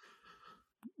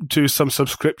to some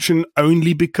subscription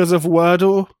only because of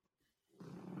Wordle.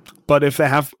 But if they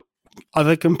have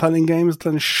other compelling games,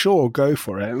 then sure, go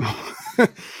for it.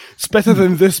 It's better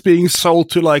than this being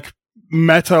sold to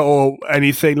Meta or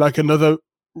anything, another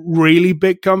really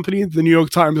big company. The New York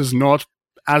Times is not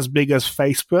as big as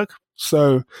Facebook,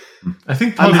 so I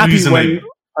think part of the reason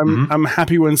I'm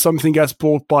happy when something gets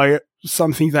bought by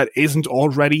something that isn't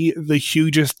already the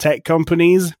hugest tech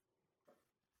companies.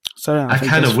 So I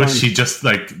kind of wish he just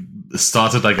like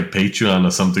started like a Patreon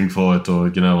or something for it, or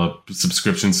a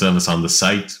subscription service on the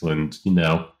site, and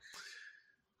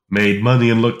made money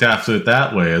and looked after it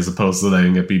that way, as opposed to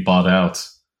letting it be bought out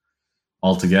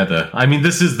altogether. I mean,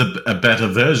 this is a better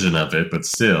version of it, but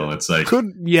still, it's like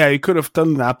he could have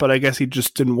done that, but I guess he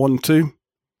just didn't want to,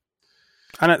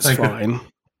 and it's like, fine.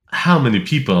 How many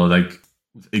people like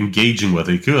engaging with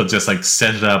it? He could have just like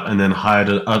set it up and then hired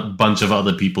a bunch of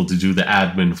other people to do the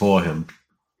admin for him.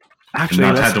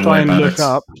 Actually, let's try and look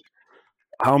up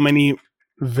how many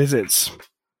visits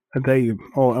a day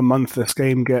or a month this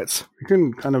game gets. You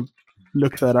can kind of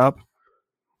look that up.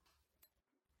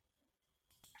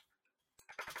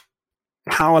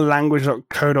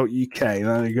 Howlanguage.co.uk.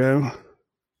 There you go.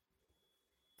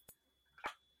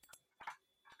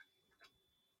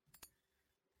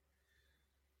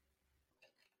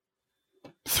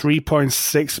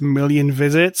 $3.6 million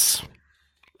visits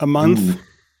a month. Ooh.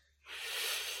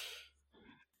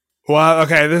 Well,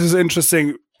 okay, this is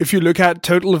interesting. If you look at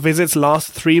total visits last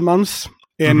 3 months,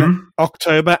 in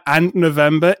October and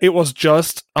November, it was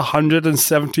just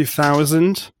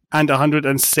 170,000 and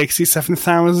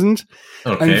 167,000.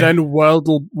 Okay. And then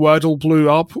Wordle blew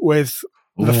up with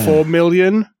the 4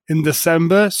 million in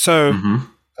December. So,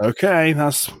 okay,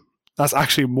 that's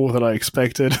actually more than I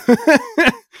expected.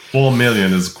 4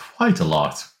 million is quite a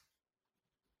lot.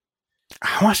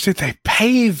 How much did they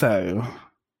pay, though?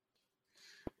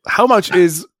 How much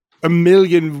is 1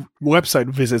 million website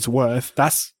visits worth?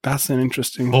 That's an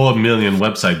interesting... 4 million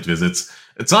website visits.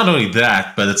 It's not only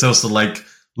that, but it's also like,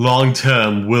 long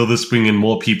term, will this bring in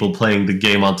more people playing the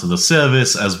game onto the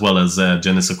service, as well as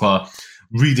je ne sais quoi,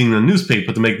 reading the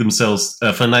newspaper to make themselves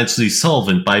financially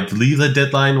solvent? But I believe the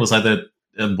deadline was like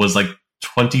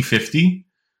 2050.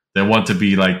 They want to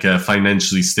be like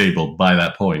financially stable by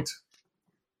that point.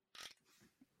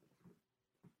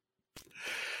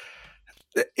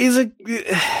 Is it?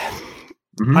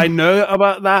 I know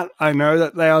about that. I know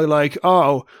that they are like,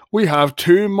 oh, we have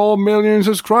 2 more million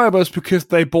subscribers because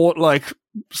they bought like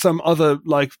some other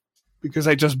because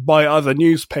they just buy other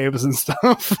newspapers and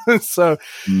stuff. So,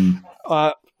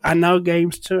 and now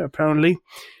games too, apparently.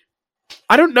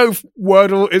 I don't know if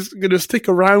Wordle is going to stick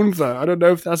around though. I don't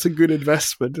know if that's a good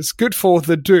investment. It's good for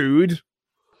the dude.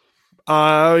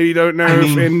 You don't know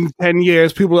if in 10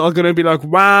 years people are going to be like,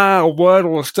 wow,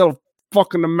 Wordle is still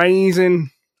fucking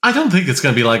amazing. I don't think it's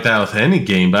going to be like that with any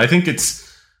game, but I think it's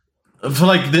for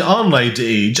like the online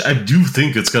age. I do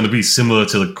think it's going to be similar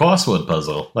to the crossword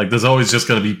puzzle. Like, there's always just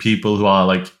going to be people who are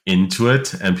like into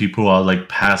it, and people who are like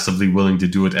passively willing to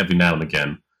do it every now and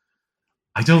again.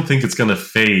 I don't think it's going to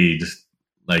fade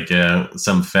like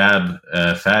some fad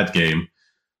game.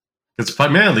 Because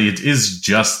primarily it is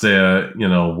just a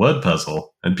word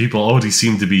puzzle, and people already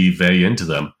seem to be very into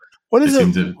them. What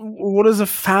is a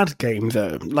fad game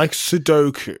though? Like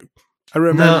Sudoku. I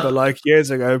remember years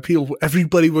ago,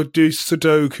 everybody would do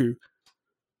Sudoku.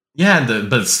 Yeah,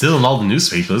 but still in all the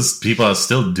newspapers, people are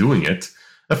still doing it.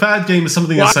 A fad game is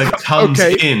something that's like comes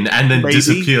in and then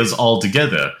disappears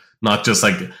altogether. Not just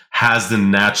like has the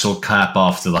natural cap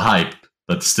off to the hype,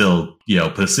 but still,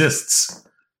 persists.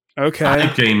 Okay. A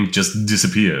hype game just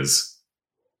disappears.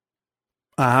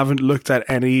 I haven't looked at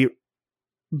any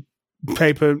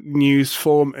paper news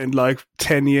form in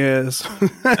 10 years.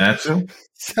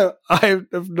 So I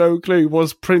have no clue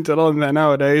what's printed on there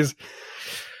nowadays.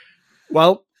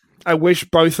 Well, I wish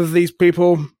both of these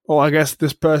people, or I guess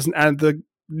this person and the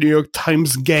New York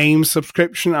Times game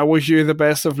subscription, I wish you the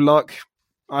best of luck.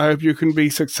 I hope you can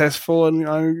be successful, and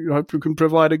I hope you can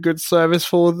provide a good service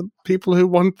for the people who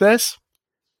want this.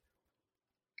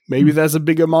 Maybe there's a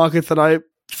bigger market than I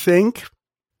think.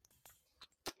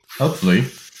 Hopefully.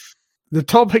 The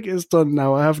topic is done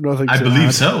now. I have nothing to add. I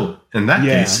believe so. In that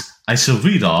case, I shall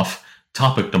read off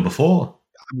topic number 4.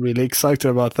 I'm really excited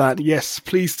about that. Yes,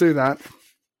 please do that.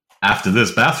 After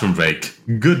this bathroom break,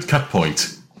 good cut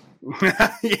point.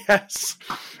 Yes.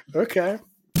 Okay.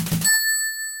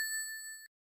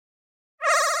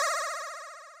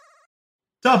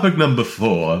 Topic number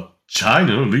 4.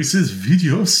 China releases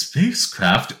video of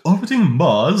spacecraft orbiting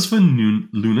Mars for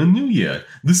Lunar New Year.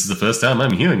 This is the first time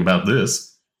I'm hearing about this.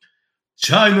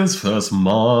 China's first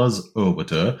Mars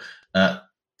orbiter,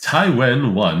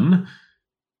 Taiwan-1.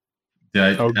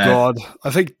 God. I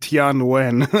think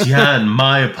Tianwen. Tian,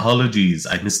 my apologies.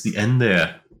 I missed the end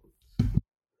there.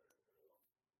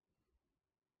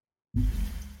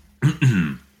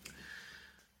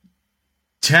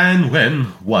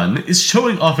 Tianwen-1 is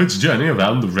showing off its journey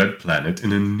around the Red Planet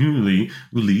in a newly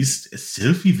released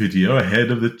selfie video ahead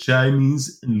of the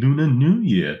Chinese Lunar New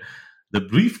Year. The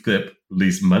brief clip,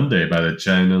 released Monday by the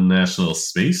China National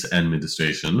Space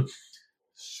Administration,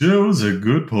 shows a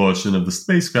good portion of the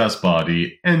spacecraft's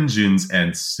body, engines,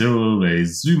 and solar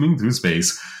rays zooming through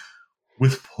space,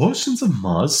 with portions of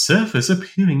Mars' surface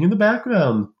appearing in the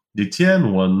background. The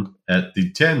Tianwen-1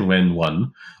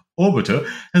 orbiter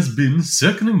has been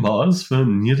circling Mars for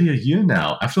nearly a year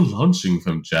now. After launching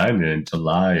from China in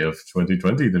July of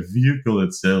 2020, the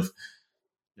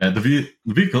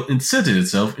vehicle inserted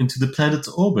itself into the planet's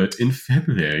orbit in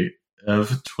February of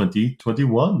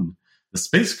 2021. The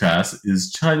spacecraft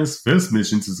is China's first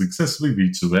mission to successfully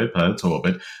reach the red planet's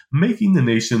orbit, making the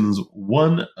nations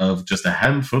one of just a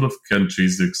handful of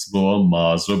countries to explore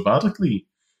Mars robotically.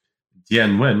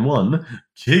 Tianwen-1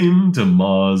 came to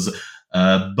Mars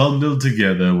bundled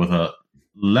together with a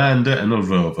lander and a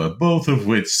rover, both of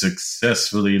which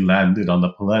successfully landed on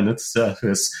the planet's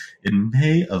surface in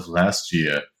May of last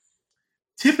year.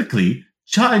 Typically,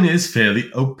 China is fairly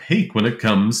opaque when it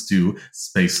comes to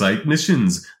spaceflight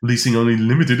missions, releasing only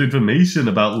limited information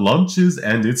about launches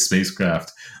and its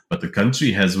spacecraft. But the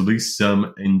country has released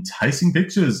some enticing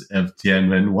pictures of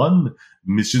Tianwen-1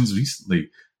 missions recently.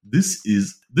 This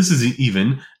isn't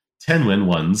even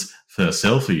Tianwen-1's first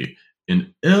selfie.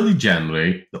 In early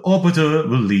January, the orbiter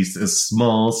released a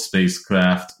small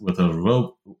spacecraft with a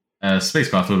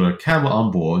camera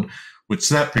on board, which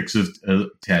snapped pictures of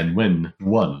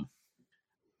Tianwen-1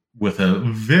 with a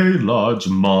very large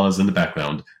Mars in the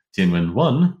background.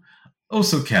 Tianwen-1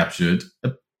 also captured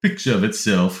a picture of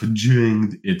itself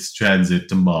during its transit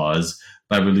to Mars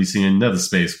by releasing another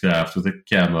spacecraft with a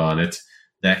camera on it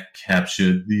that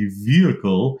captured the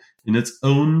vehicle in its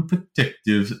own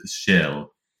protective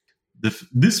shell.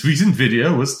 This recent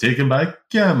video was taken by a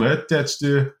camera attached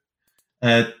to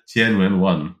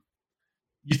Tianwen-1.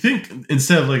 You think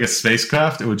instead of like a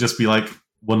spacecraft, it would just be like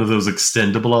one of those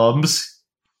extendable arms,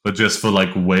 but just for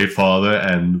like way farther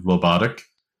and robotic?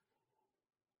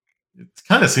 It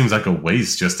kind of seems like a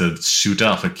waste just to shoot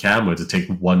off a camera to take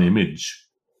one image.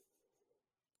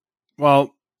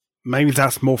 Well, maybe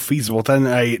that's more feasible than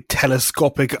a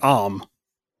telescopic arm.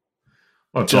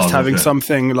 Just having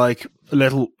something like a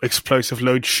little explosive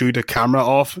load, shoot a camera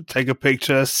off, take a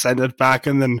picture, send it back,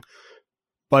 and then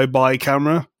bye-bye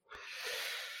camera.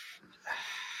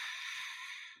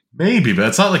 Maybe, but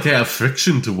it's not like they have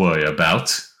friction to worry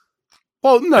about.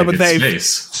 Well, no, but they have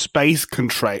space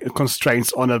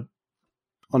constraints on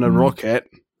a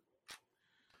rocket.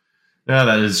 Yeah,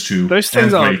 that is true. Those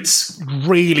things are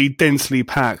really densely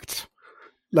packed.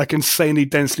 Like insanely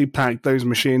densely packed, those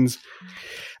machines.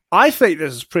 I think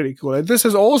this is pretty cool. This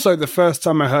is also the first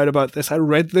time I heard about this. I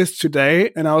read this today,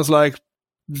 and I was like,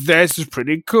 this is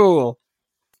pretty cool.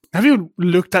 Have you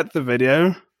looked at the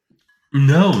video?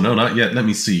 No, not yet. Let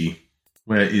me see.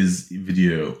 Where is the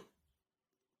video?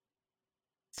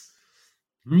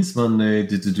 Miss Monday,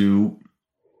 Is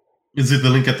it the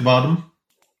link at the bottom?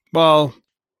 Well,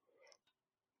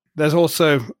 there's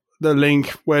also the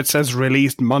link where it says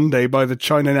released Monday by the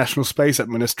China National Space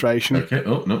Administration. Okay,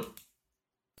 oh, no.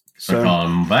 Click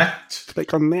on that.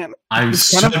 Click on that. I'm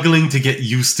struggling to get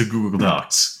used to Google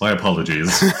Docs. My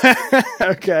apologies.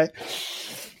 Okay.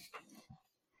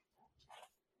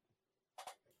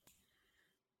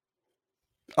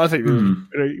 I think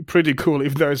it's pretty cool,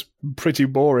 even though it's pretty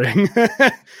boring.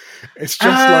 It's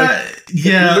just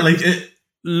it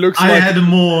looks. I had a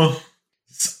more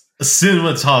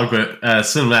cinematic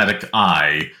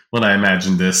eye when I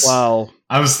imagined this. Wow.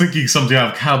 I was thinking something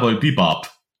out of Cowboy Bebop,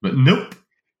 but nope.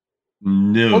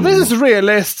 No. Well, this is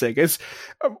realistic. It's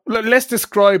let's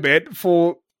describe it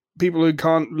for people who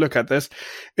can't look at this.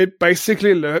 It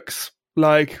basically looks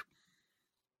like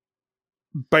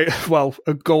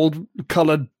a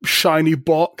gold-colored shiny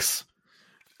box,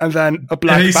 and then a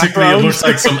black background. It looks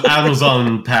like some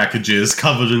Amazon packages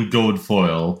covered in gold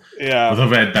foil with a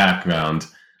red background.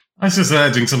 I was just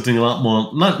imagining something a lot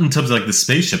more, not in terms of like the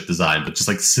spaceship design, but just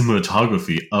like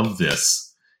cinematography of this.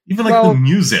 Even like the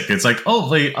music, it's like,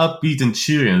 very upbeat and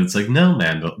cheery, and it's like, no,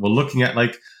 man, we're looking at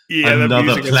like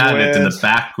another planet in the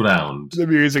background the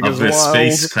music of is this wild.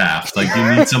 spacecraft. Like,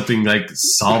 you need something like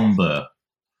somber.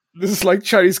 This is like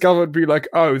Chinese government be like,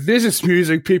 oh, this is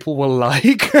music people will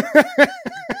like.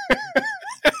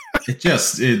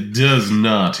 It does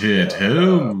not hit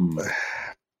home.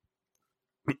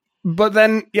 But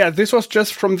then, this was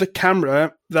just from the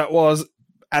camera that was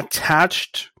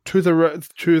attached to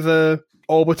the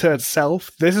orbiter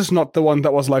itself. This is not the one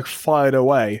that was like fired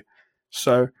away.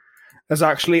 So there's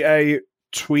actually a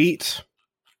tweet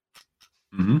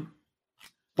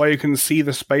where you can see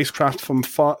the spacecraft from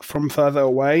further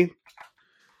away.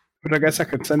 But I guess I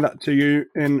could send that to you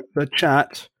in the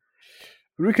chat.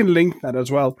 We can link that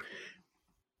as well.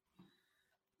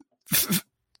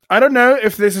 I don't know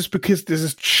if this is because this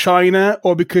is China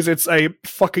or because it's a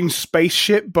fucking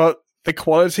spaceship, but the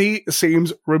quality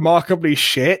seems remarkably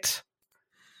shit.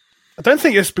 I don't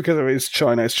think it's because it is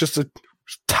China. It's just a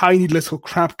tiny little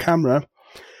crap camera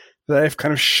that they've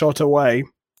kind of shot away.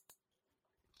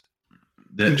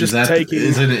 Is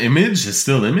it an image? A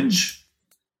still image?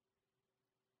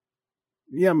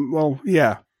 Yeah, well,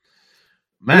 yeah.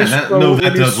 Man,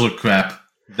 that does look crap.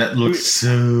 That looks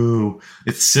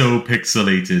it's so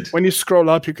pixelated. When you scroll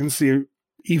up, you can see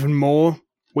even more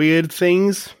weird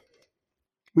things.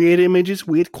 Weird images,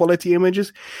 weird quality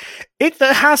images. It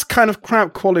has kind of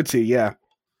crap quality, yeah.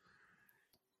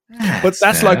 But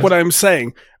that's like what I'm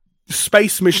saying.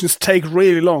 Space missions take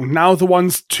really long. Now the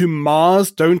ones to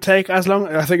Mars don't take as long.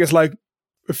 I think it's like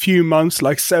a few months,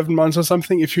 like 7 months or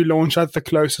something, if you launch at the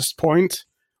closest point,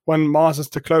 when Mars is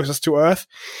the closest to Earth.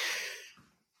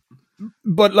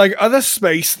 But like other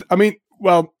space, I mean,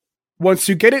 well, once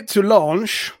you get it to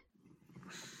launch,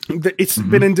 it's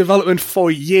been in development for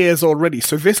years already.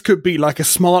 So this could be like a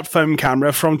smartphone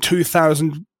camera from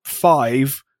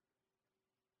 2005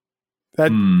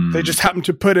 that they just happened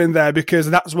to put in there because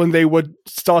that's when they were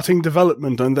starting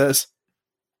development on this.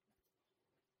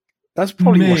 That's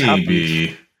probably what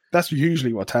happens. That's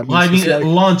usually what happens. Well, I mean, it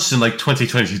launched in like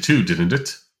 2022, didn't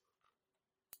it?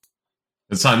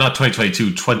 Sorry, not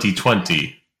 2022,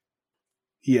 2020.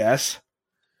 Yes.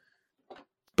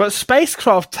 But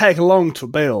spacecraft take long to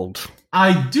build.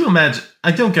 I do imagine,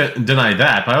 I don't deny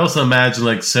that, but I also imagine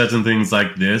like certain things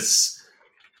like this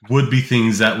would be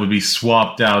things that would be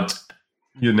swapped out,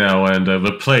 and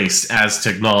replaced as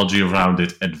technology around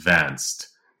it advanced.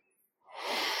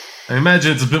 I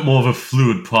imagine it's a bit more of a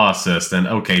fluid process than,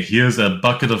 okay, here's a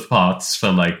bucket of parts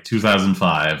from like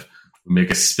 2005. We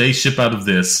make a spaceship out of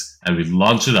this, and we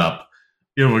launch it up,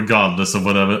 regardless of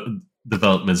whatever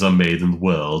developments are made in the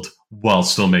world, while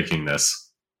still making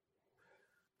this.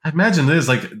 I imagine there's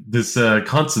like this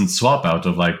constant swap out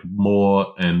of like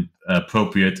more and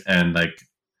appropriate and like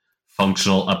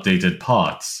functional updated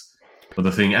parts for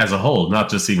the thing as a whole, not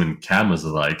just even cameras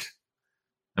alike.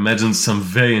 I imagine some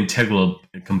very integral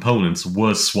components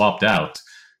were swapped out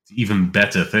to even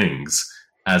better things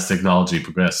as technology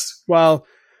progressed. Well,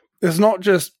 it's not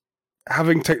just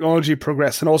having technology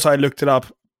progress, and also I looked it up.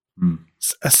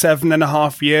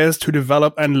 7.5 years to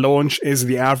develop and launch is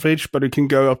the average, but it can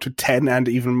go up to 10 and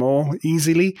even more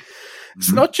easily.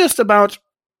 It's not just about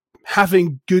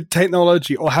having good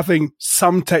technology or having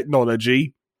some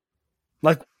technology.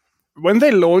 Like when they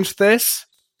launched this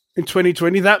in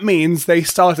 2020, that means they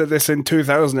started this in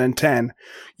 2010.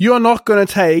 You are not going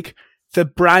to take the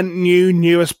brand new,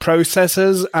 newest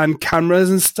processors and cameras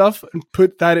and stuff and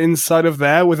put that inside of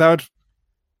there without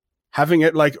having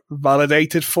it like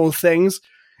validated for things.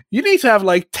 You need to have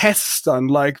like tests done,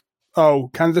 like, oh,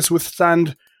 can this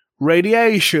withstand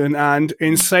radiation and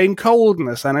insane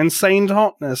coldness and insane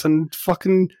hotness and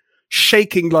fucking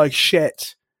shaking like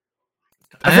shit?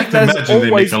 I have to imagine they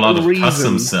make a lot of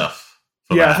custom stuff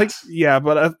for that.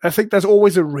 But I think there's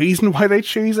always a reason why they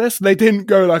choose this. They didn't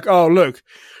go like, oh, look,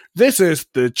 this is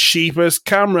the cheapest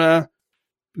camera.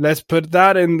 Let's put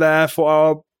that in there for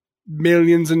our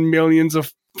millions and millions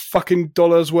of fucking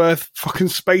dollars worth fucking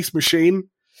space machine.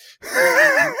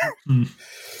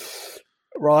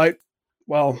 Right.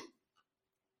 Well.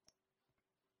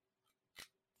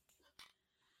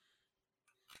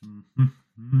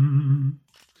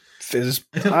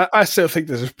 I still think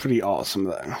this is pretty awesome,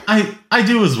 though. I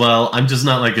do as well. I'm just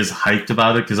not like as hyped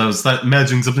about it because I was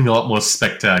imagining something a lot more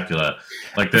spectacular,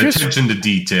 like the attention to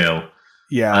detail.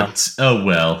 Yeah. But, oh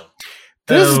well.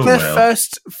 This is their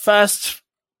first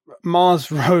Mars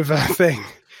rover thing.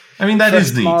 I mean, that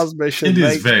is neat. Mars mission. It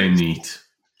is very neat.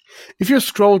 If you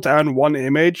scroll down one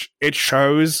image, it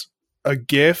shows a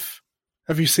GIF.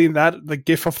 Have you seen that? The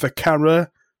GIF of the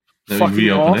camera fucking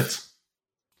off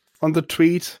on the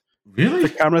tweet. Really? The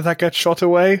camera that gets shot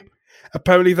away.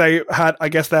 Apparently they had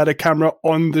a camera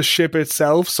on the ship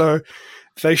itself, so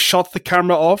they shot the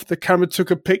camera off. The camera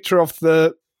took a picture of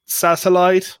the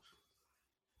satellite,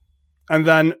 and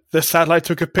then the satellite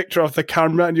took a picture of the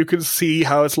camera, and you can see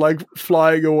how it's like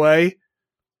flying away,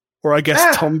 or I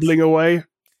guess tumbling away.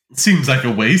 It seems like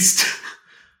a waste.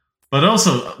 But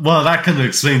also, well, that kind of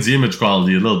explains the image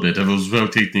quality a little bit. If it was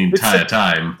rotating the entire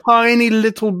time. Tiny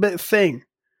little bit thing.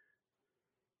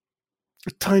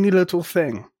 A tiny little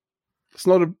thing. It's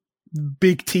not a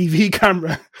big TV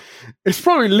camera. It's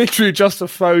probably literally just a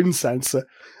phone sensor.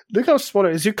 Look how small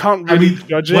it is. You can't really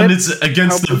judge it. When it's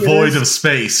against the void of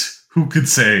space, who could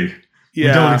say? Yeah.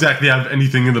 We don't exactly have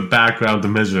anything in the background to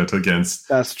measure it against.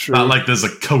 That's true. Not like there's a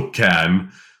Coke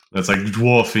can that's like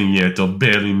dwarfing it or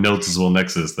barely noticeable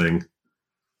next to this thing.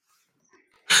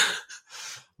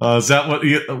 Is that what,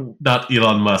 not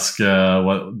Elon Musk,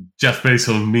 what Jeff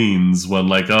Bezos means when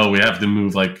like, oh, we have to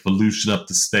move like pollution up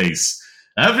to space.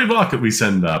 Every rocket we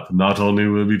send up, not only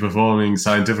will we be performing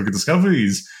scientific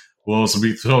discoveries, we'll also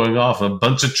be throwing off a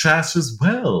bunch of trash as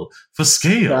well, for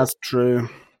scale. That's true.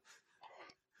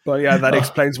 But yeah, that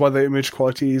explains why the image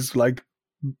quality is like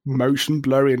motion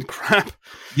blurry and crap.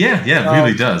 Yeah, it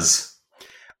really does.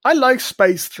 I like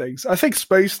space things. I think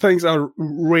space things are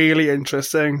really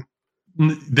interesting.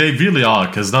 They really are,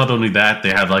 because not only that,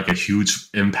 they have like a huge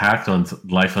impact on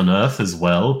life on Earth as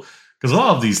well. Because a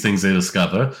lot of these things they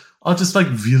discover are just like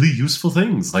really useful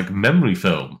things, like memory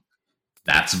foam.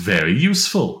 That's very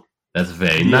useful. That's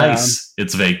very nice.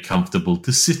 It's very comfortable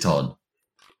to sit on.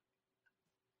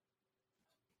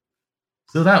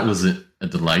 So that was a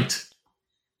delight.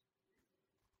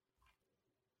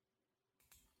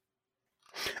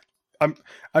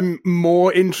 I'm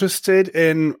more interested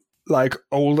in like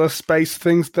older space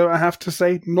things, though, I have to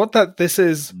say. Not that this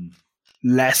is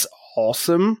less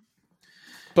awesome,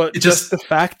 but just the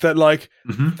fact that like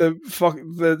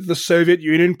the Soviet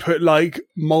Union put like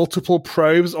multiple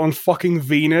probes on fucking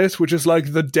Venus, which is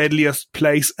like the deadliest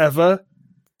place ever,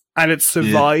 and it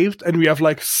survived, and we have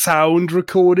like sound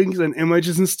recordings and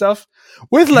images and stuff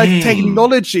with like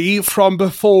technology from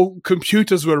before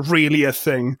computers were really a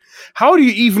thing. How do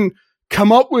you even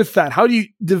come up with that? How do you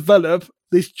develop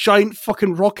these giant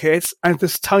fucking rockets and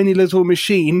this tiny little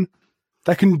machine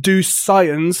that can do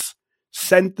science,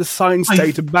 send the science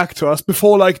data back to us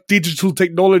before like digital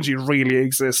technology really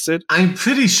existed? I'm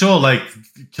pretty sure like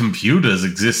computers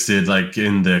existed like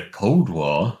in the Cold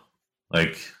War.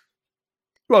 Like,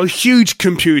 well, huge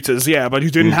computers, yeah, but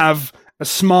you didn't have a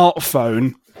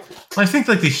smartphone. I think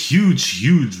like the huge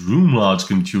room large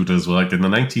computers were like in the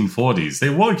 1940s.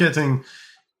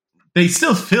 They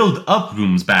still filled up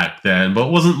rooms back then, but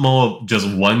it wasn't more just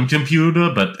one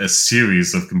computer, but a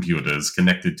series of computers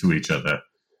connected to each other.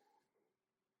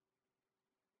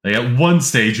 Like at one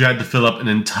stage, you had to fill up an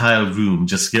entire room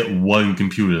just to get one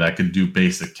computer that could do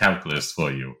basic calculus for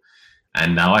you.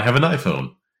 And now I have an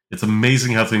iPhone. It's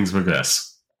amazing how things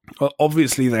progress. Well,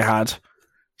 obviously they had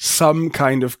some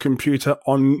kind of computer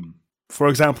on, for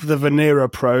example, the Venera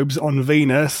probes on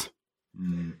Venus.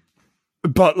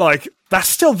 But like, that's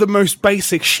still the most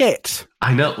basic shit.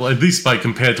 I know, well, at least by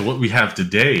compared to what we have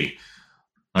today.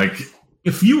 Like,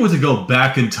 if you were to go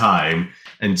back in time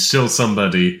and show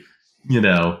somebody, you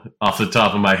know, off the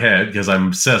top of my head, because I'm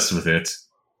obsessed with it,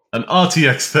 an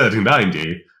RTX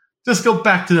 3090, just go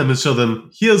back to them and show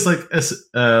them, here's like,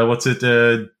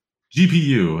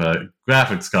 GPU,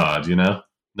 graphics card, you know?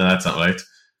 No, that's not right.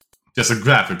 Just a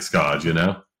graphics card, you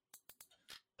know?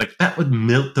 Like, that would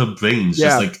melt their brains,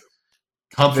 just like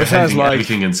comprehending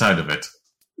everything inside of it.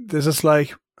 This is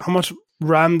like, how much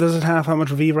RAM does it have? How much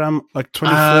VRAM? Like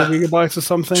 24 gigabytes or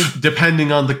something?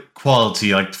 Depending on the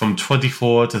quality, like from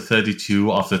 24 to 32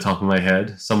 off the top of my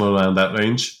head, somewhere around that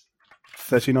range.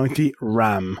 3090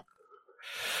 RAM.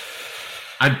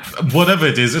 Whatever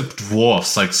it is, it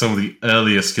dwarfs like some of the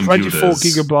earliest computers. 24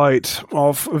 gigabyte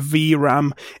of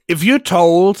VRAM. If you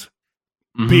told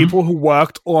people who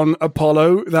worked on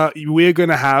Apollo that we're going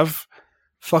to have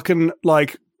fucking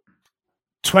like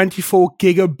 24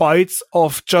 gigabytes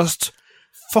of just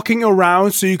fucking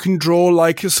around so you can draw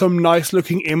like some nice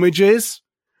looking images,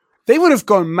 they would have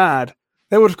gone mad.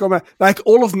 Like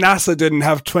all of NASA didn't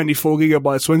have 24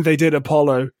 gigabytes when they did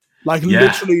Apollo. Like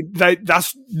literally,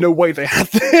 that's no way they had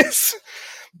this.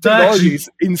 Technology is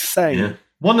insane. Yeah.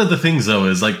 One of the things though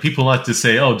is like people like to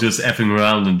say, "Oh, just effing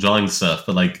around and drawing stuff,"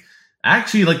 but like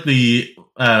actually, like the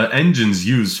engines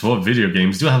used for video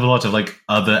games do have a lot of like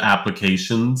other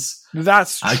applications.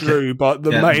 That's true, but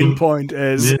the main point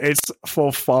is it's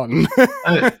for fun.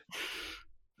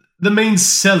 The main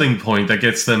selling point that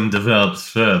gets them developed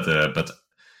further, but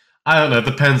I don't know, it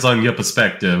depends on your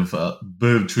perspective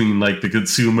between like the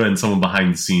consumer and someone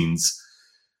behind the scenes.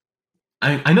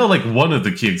 I know like one of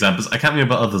the key examples, I can't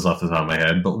remember others off the top of my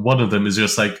head, but one of them is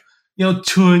just like, you know,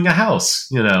 touring a house,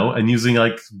 you know, and using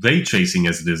like ray tracing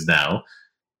as it is now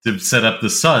to set up the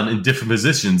sun in different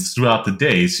positions throughout the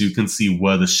day so you can see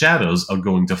where the shadows are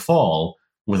going to fall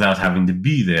without having to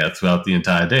be there throughout the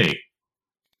entire day.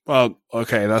 Well,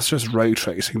 okay, that's just ray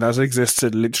tracing. That's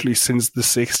existed literally since the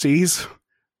 60s.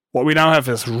 What we now have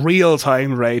is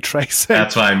real-time ray tracing.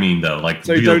 That's what I mean, though. Like,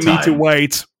 so you don't need to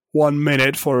wait 1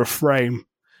 minute for a frame.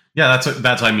 Yeah, that's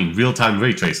what I mean. Real-time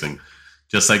ray tracing.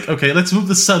 Just like, okay, let's move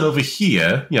the sun over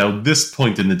here. This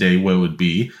point in the day where it would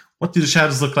be. What do the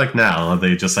shadows look like now? Are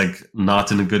they just like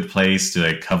not in a good place? Do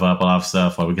they cover up a lot of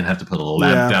stuff? Or are we gonna have to put a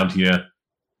lamp down here?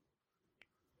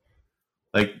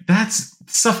 Like, that's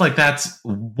stuff like that's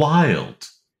wild.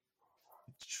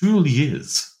 It truly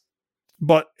is.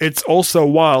 But it's also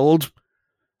wild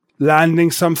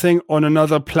landing something on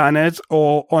another planet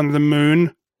or on the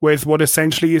moon with what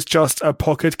essentially is just a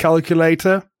pocket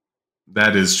calculator.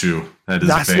 That is true.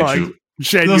 That's very true.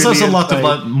 There was also a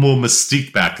lot more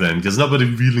mystique back then because nobody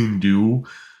really knew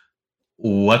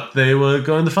what they were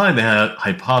going to find. They had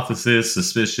hypotheses,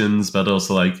 suspicions, but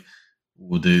also like,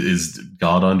 is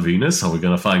God on Venus? Are we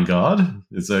going to find God?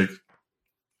 It's like...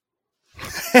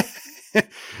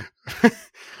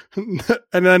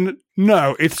 And then,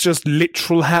 no, it's just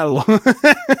literal hell.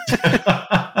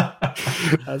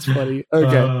 That's funny.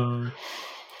 Okay.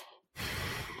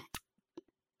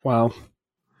 Wow.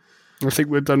 I think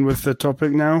we're done with the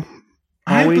topic now.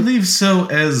 I believe so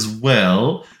as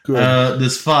well.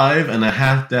 There's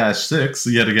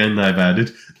 5.5-6. Yet again, I've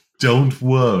added. Don't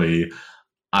worry.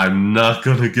 I'm not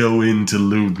going to go into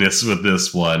lewdness with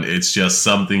this one. It's just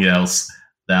something else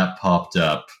that popped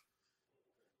up.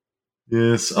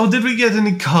 Yes. Oh, did we get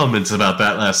any comments about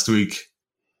that last week?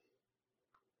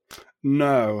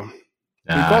 No.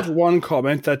 We got one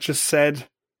comment that just said,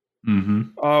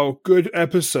 oh, good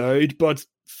episode, but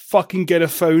fucking get a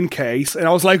phone case. And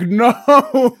I was like, no!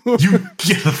 You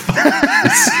get a phone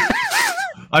case?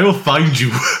 I will find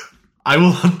you. I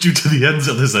will hunt you to the ends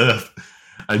of this earth.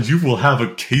 And you will have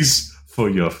a case for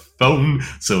your phone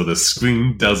so the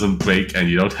screen doesn't break and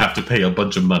you don't have to pay a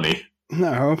bunch of money.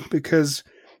 No, because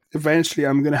eventually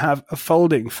I'm going to have a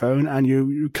folding phone and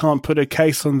you can't put a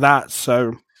case on that,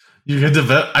 so... You can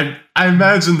develop... I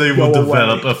imagine they will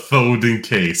develop a folding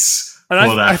case for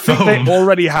that phone. I think they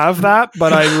already have that,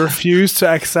 but I refuse to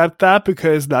accept that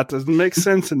because that doesn't make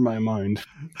sense in my mind.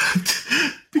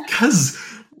 Because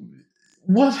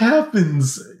what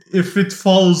happens if it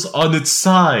falls on its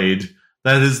side,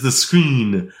 that is the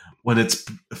screen, when it's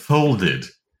folded?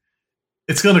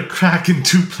 It's going to crack in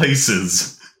two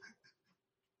places.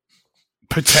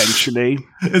 Potentially.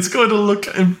 It's going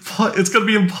to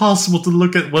be impossible to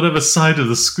look at whatever side of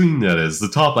the screen that is, the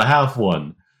top or half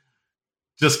one.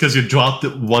 Just because you dropped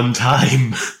it one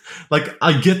time. Like,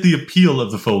 I get the appeal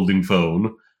of the folding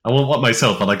phone. I won't want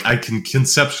myself, but like, I can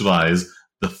conceptualize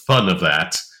the fun of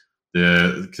that,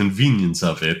 the convenience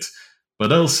of it,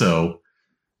 but also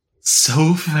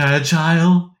so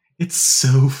fragile. It's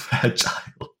so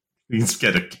fragile. Please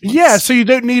get a case. Yeah, so you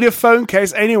don't need a phone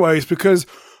case anyways, because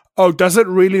does it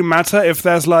really matter if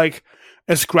there's like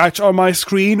a scratch on my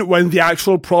screen when the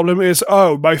actual problem is,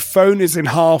 my phone is in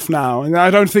half now, and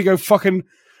I don't think a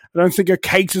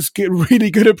case is really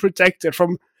going to protect it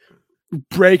from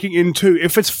breaking in two.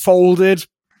 If it's folded,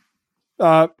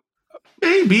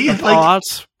 maybe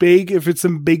apart, big. If it's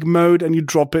in big mode and you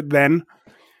drop it, then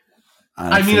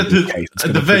I mean, at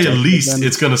the very least,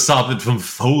 it's going to stop it from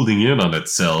folding in on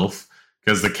itself.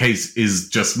 Because the case is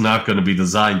just not going to be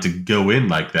designed to go in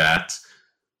like that.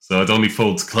 So it only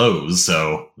folds closed,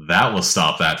 so that will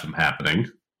stop that from happening.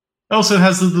 Also, it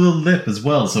has a little lip as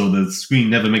well, so the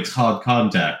screen never makes hard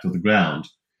contact with the ground.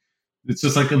 It's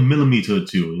just like a millimeter or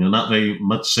two, not very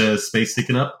much space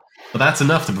taken up. But that's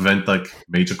enough to prevent, like,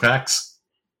 major cracks.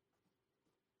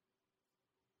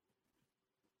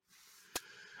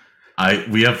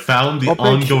 We have found the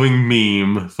ongoing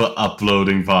meme for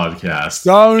uploading podcasts.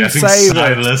 Don't say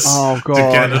that. Oh, God. To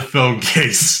get a phone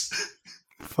case.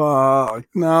 Fuck,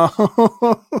 no.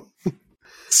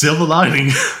 Silver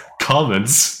lining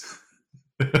comments.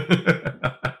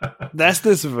 There's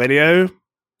this video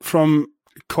from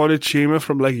Kodachima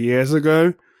from like years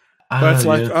ago. But it's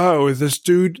like, this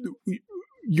dude,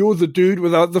 you're the dude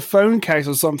without the phone case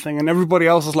or something. And everybody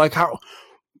else is like,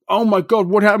 oh my God,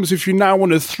 what happens if you now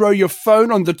want to throw your phone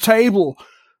on the table?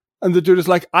 And the dude is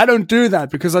like, I don't do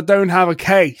that because I don't have a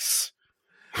case.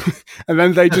 And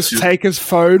then they just take his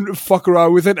phone, fuck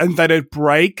around with it, and then it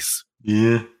breaks.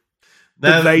 Yeah.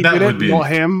 That did it, not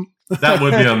him. That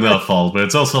would be on their fault, but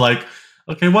it's also like,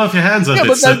 okay, well, if your hands are a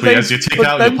bit slippery as you take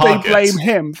out your pockets. They blame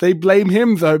him. They blame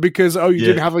him, though, because, you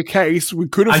didn't have a case. We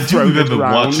could have thrown it around. I do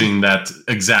remember watching that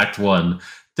exact one.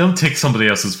 Don't take somebody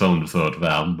else's phone to throw it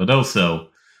around, but also...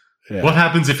 Yeah. What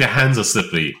happens if your hands are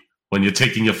slippery when you're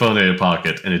taking your phone out of your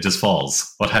pocket and it just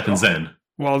falls? What happens then?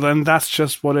 Well, then that's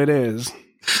just what it is.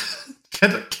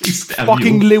 Get a case, damn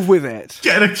Fucking live with it.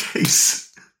 Get a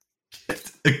case.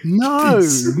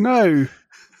 No.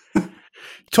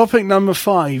 Topic number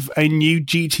 5, a new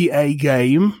GTA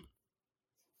game.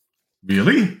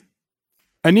 Really?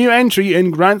 A new entry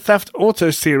in Grand Theft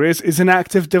Auto series is in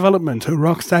active development,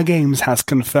 Rockstar Games has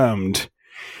confirmed.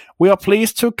 We are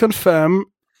pleased to confirm...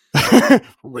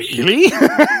 Really?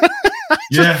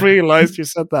 Just realized you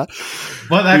said that.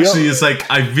 Well, actually, it's like,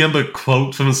 I remember a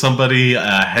quote from somebody,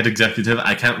 head executive,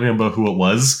 I can't remember who it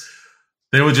was.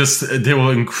 They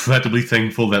were incredibly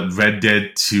thankful that Red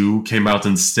Dead 2 came out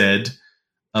instead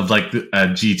of like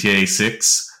GTA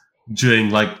 6 during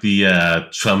like the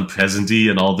Trump presidency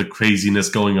and all the craziness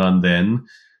going on then,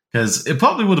 because it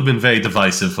probably would have been very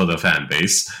divisive for the fan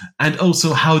base. And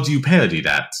also, how do you parody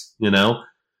that? You know,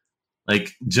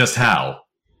 like just how?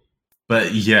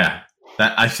 But yeah,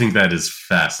 I think that is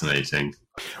fascinating.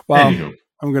 Well, anywho.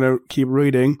 I'm going to keep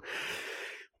reading.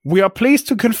 We are pleased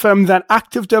to confirm that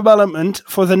active development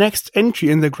for the next entry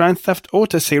in the Grand Theft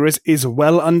Auto series is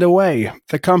well underway,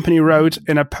 the company wrote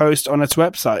in a post on its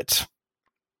website.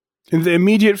 In the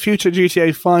immediate future,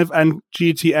 GTA 5 and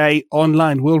GTA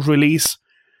Online will release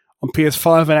on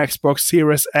PS5 and Xbox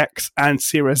Series X and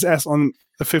Series S on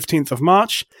the 15th of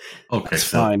March. Okay, that's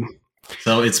fine.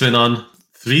 So it's been on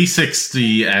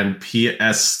 360 and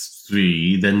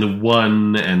PS3, then the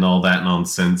One and all that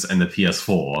nonsense, and the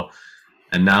PS4.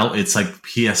 And now it's like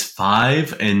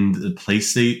PS5 and the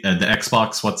PlayStation, the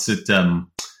Xbox,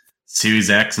 Series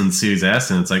X and Series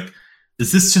S, and it's like,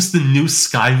 is this just the new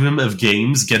Skyrim of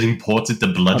games getting ported to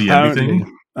bloody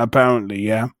everything? Apparently,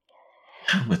 yeah.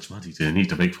 How much money do they need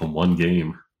to make from one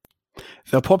game?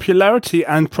 The popularity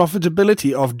and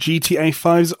profitability of GTA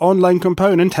 5's online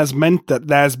component has meant that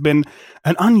there's been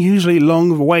an unusually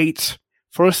long wait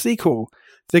for a sequel.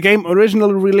 The game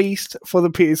originally released for the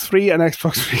PS3 and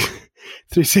Xbox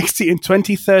 360 in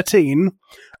 2013,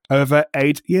 over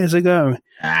 8 years ago.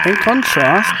 In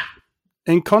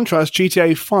contrast,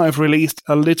 GTA 5 released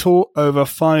a little over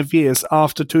 5 years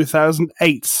after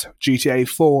 2008's GTA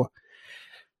 4.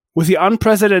 With the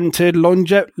unprecedented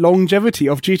longevity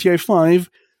of GTA 5,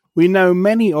 we know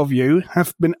many of you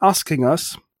have been asking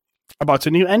us about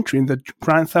a new entry in the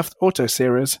Grand Theft Auto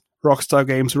series, Rockstar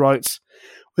Games writes.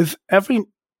 With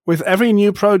every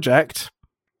new project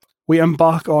we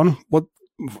embark on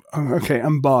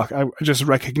embark. I just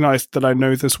recognized that I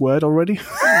know this word already.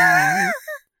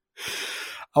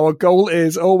 Our goal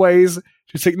is always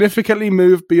to significantly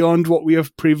move beyond what we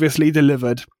have previously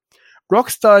delivered.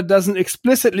 Rockstar doesn't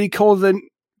explicitly call the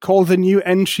new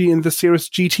entry in the series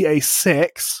GTA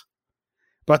 6,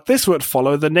 but this would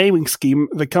follow the naming scheme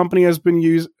the company has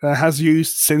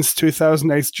used since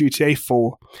 2008's GTA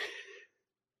 4.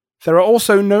 There are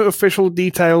also no official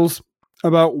details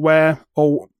about where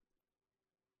or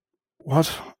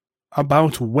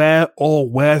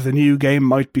where the new game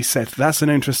might be set. That's an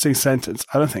interesting sentence.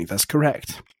 I don't think that's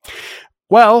correct.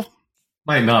 Well,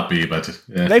 might not be, but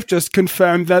yeah. They've just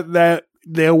confirmed that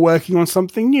they're working on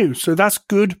something new, so that's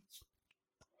good.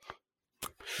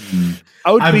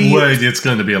 I'm worried it's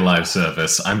going to be a live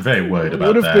service. I'm very worried about that. I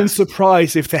would have been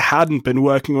surprised if they hadn't been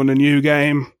working on a new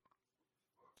game.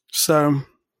 So,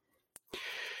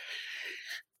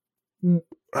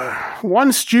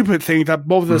 one stupid thing that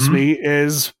bothers me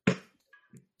is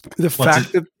the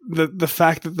fact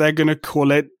that they're going to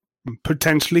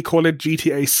potentially call it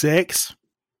GTA 6,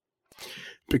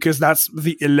 because that's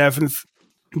the 11th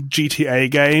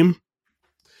GTA game.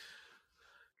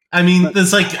 I mean,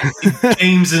 there's like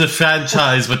games in a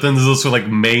franchise, but then there's also like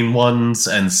main ones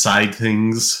and side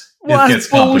things. Well, it gets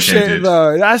complicated. Bullshit,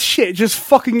 though. That's shit. Just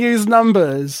fucking use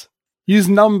numbers. Use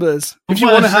numbers. If you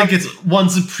want to have, it's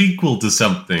one's a prequel to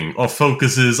something, or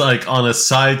focuses like on a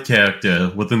side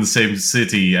character within the same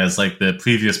city as like the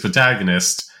previous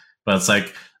protagonist, but it's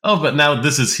like, oh, but now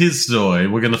this is his story.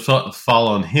 We're going to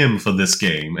follow on him for this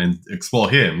game and explore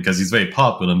him because he's very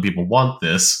popular and people want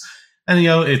this. And,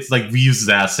 it's like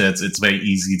reuses assets. It's very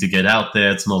easy to get out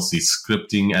there. It's mostly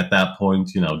scripting at that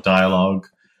point, dialogue.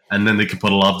 And then they can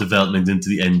put a lot of development into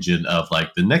the engine of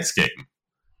like the next game.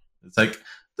 It's like,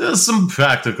 there's some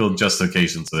practical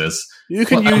justification to this. You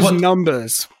can use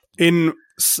numbers in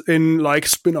like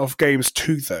spin-off games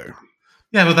too, though.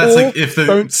 Yeah, but that's like if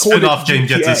the spin-off game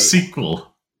gets a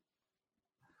sequel.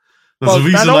 There's a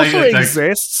reason that also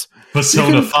exists.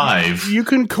 Persona 5. You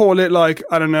can call it like,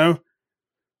 I don't know,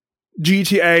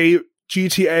 GTA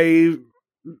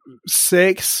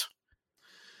 6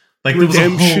 like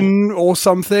Redemption or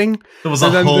something. There was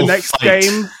a whole fight.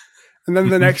 And then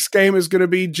the next game is going to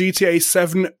be GTA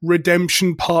 7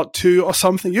 Redemption Part 2 or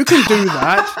something. You can do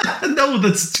that. No,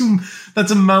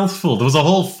 that's a mouthful. There was a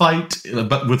whole fight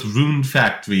with Rune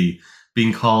Factory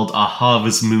being called a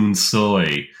Harvest Moon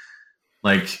story.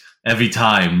 Like, every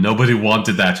time. Nobody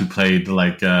wanted that who played,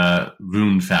 like,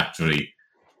 Rune Factory.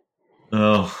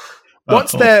 Oh.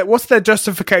 What's their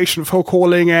justification for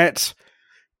calling it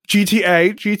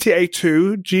GTA, GTA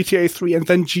 2, GTA 3, and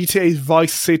then GTA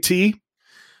Vice City?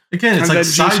 Again, it's and like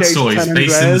side GTA stories San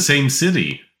based in the Andreas? same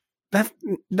city.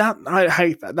 That I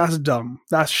hate that. That's dumb.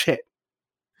 That's shit.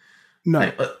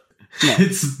 No. No.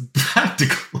 It's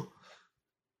practical.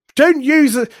 Don't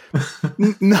use it.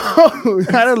 No,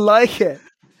 I don't like it.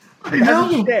 I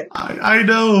know. I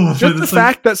know. Just the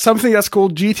fact that something that's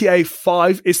called GTA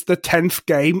 5 is the 10th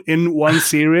game in one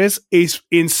series is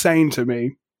insane to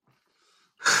me.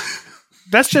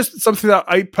 That's just something that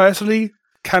I personally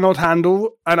cannot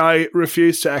handle, and I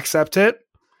refuse to accept it.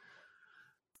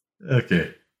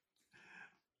 Okay.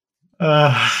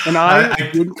 And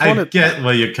I get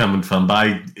where you're coming from, but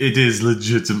it is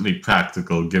legitimately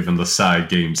practical given the side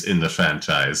games in the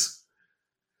franchise.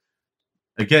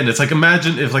 Again, it's like,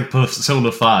 imagine if like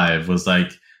Persona 5 was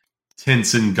like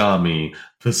Tensengami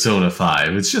Persona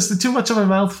 5. It's just too much of a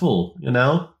mouthful, you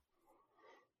know?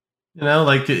 You know,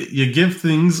 like, you give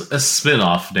things a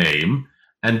spin-off name,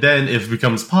 and then if it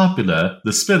becomes popular,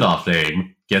 the spin-off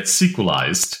name gets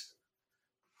sequelized.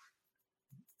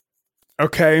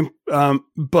 Okay,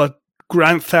 but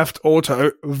Grand Theft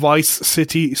Auto Vice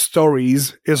City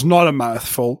Stories is not a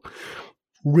mouthful.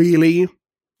 Really?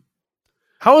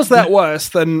 How is that worse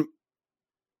than,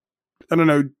 I don't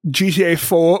know, GTA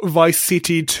 4 Vice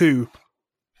City 2?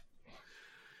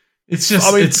 It's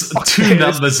just, it's two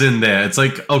numbers in there. It's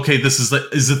like, okay, this is like,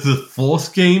 is it the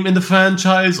fourth game in the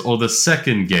franchise or the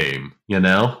second game, you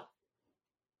know?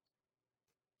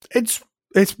 It's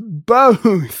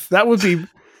both.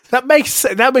 That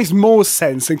makes more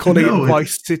sense than calling it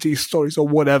Vice City Stories or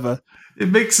whatever.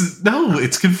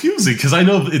 It's confusing because I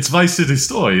know it's Vice City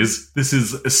Stories. This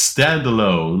is a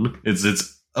standalone. It's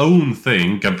its own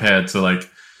thing compared to like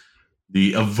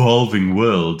the evolving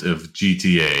world of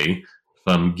GTA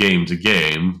from game to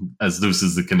game. As loose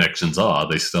as the connections are,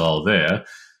 they're still all there.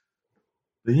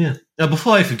 But yeah. Now,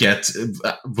 before I forget,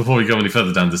 before we go any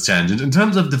further down this tangent, in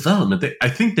terms of development, I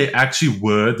think they actually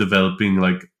were developing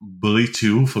like Bully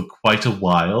 2 for quite a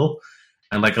while,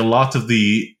 and like a lot of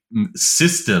the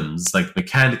systems, like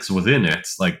mechanics within it,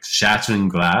 like shattering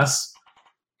glass,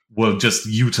 were just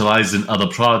utilized in other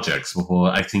projects before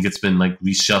I think it's been like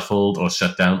reshuffled or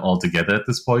shut down altogether at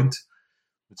this point,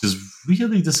 which is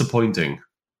really disappointing.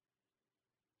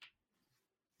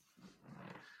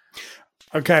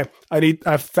 Okay,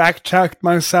 I fact-checked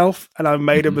myself, and I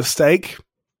made a mistake.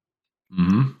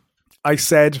 Mm-hmm. I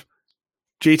said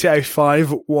GTA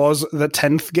 5 was the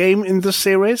 10th game in the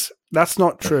series. That's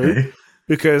not true,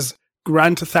 because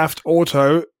Grand Theft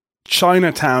Auto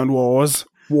Chinatown Wars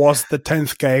was the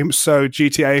 10th game, so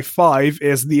GTA 5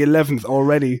 is the 11th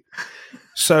already.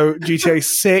 So GTA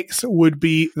 6 would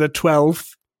be the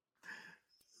 12th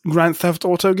Grand Theft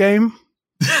Auto game.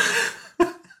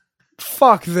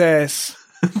 Fuck this.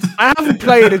 I haven't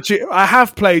played I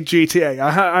have played GTA.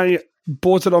 I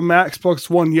bought it on my Xbox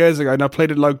One years ago, and I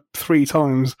played it like 3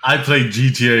 times. I played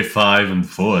GTA 5 and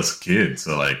 4 as a kid,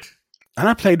 so like... And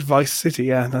I played Vice City,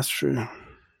 yeah, that's true.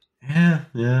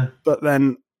 Yeah. But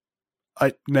then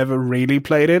I never really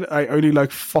played it. I only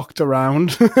like fucked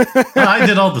around. I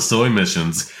did all the story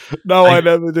missions. No, I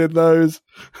never did those.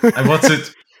 And what's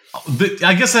it?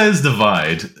 I guess that is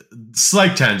Divide.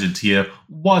 Slight tangent here.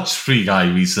 Watched Free Guy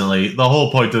recently. The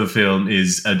whole point of the film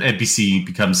is an NPC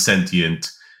becomes sentient,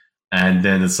 and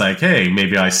then it's like, hey,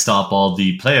 maybe I stop all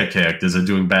the player characters are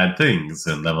doing bad things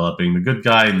and level up being the good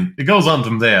guy, and it goes on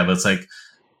from there. But it's like,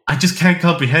 I just can't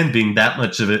comprehend being that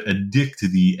much of a dick to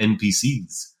the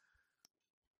NPCs.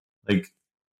 Like,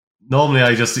 normally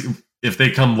I just, if they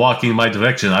come walking in my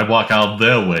direction, I walk out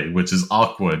their way, which is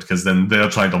awkward, because then they're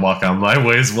trying to walk out my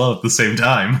way as well at the same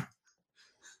time.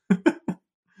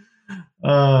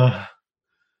 But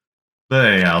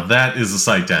anyhow, that is a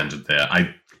side tangent there.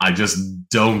 I just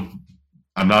don't,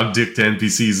 I'm not a dick to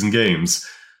NPCs in games.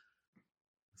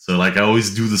 So, like, I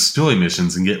always do the story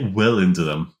missions and get well into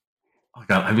them. Oh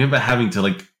god, I remember having to,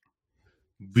 like,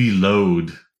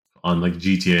 reload on, like,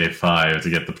 GTA 5 to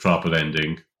get the proper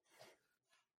ending.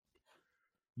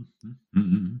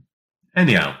 Mm-hmm.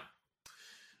 Anyhow.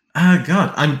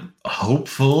 God, I'm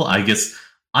hopeful, I guess.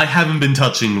 I haven't been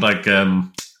touching, like,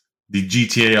 the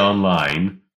GTA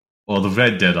Online or the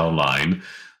Red Dead Online,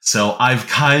 so I've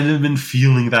kind of been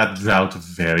feeling that drought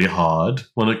very hard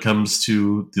when it comes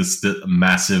to the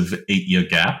massive 8-year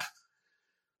gap.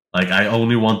 Like, I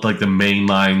only want, like, the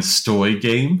mainline story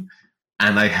game,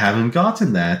 and I haven't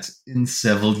gotten that in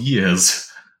several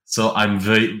years. So I'm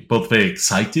both very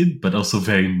excited, but also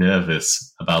very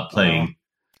nervous about playing.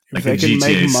 If they can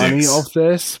make money off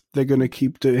this, they're going to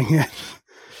keep doing it.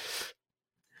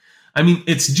 I mean,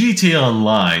 it's GTA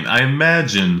Online. I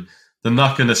imagine they're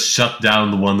not going to shut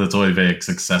down the one that's already very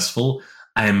successful.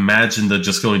 I imagine they're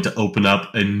just going to open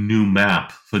up a new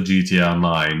map for GTA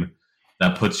Online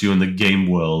that puts you in the game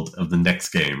world of the next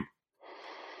game.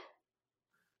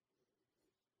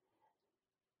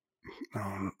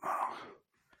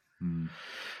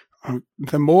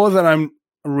 The more that I'm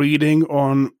reading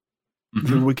on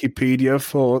the Wikipedia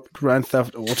for Grand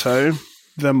Theft Auto,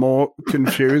 the more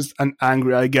confused and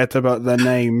angry I get about their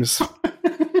names.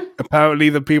 Apparently,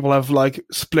 the people have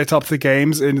split up the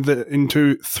games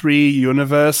into 3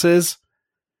 universes: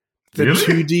 the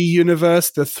 2D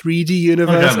universe, the 3D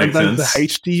universe, and then the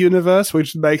HD universe,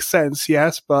 which makes sense,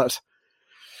 yes, but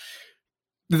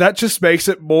that just makes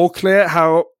it more clear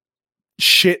how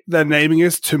shit their naming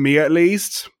is, to me at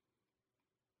least.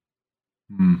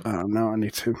 Now I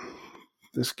need to.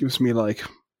 This gives me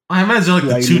I imagine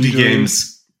the 2D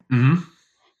games.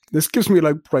 This gives me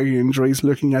brain injuries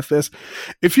looking at this.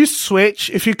 If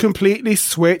you completely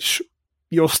switch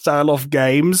your style of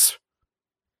games,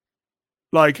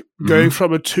 going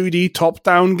from a 2D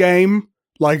top-down game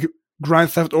like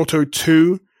Grand Theft Auto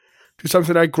 2 to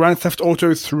something like Grand Theft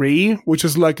Auto 3, which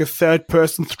is a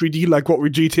third-person 3D, like what we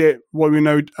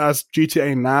know as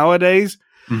GTA nowadays.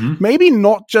 Maybe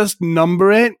not just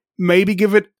number it. Maybe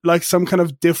give it some kind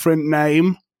of different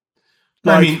name.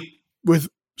 With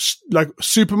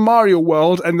Super Mario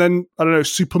World, and then I don't know,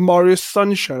 Super Mario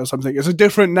Sunshine or something. It's a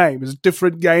different name. It's a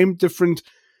different game, different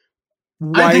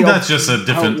way. I think that's just a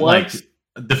different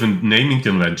different naming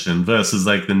convention versus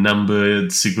the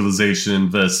numbered sequelization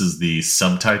versus the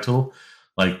subtitle,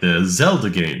 like the Zelda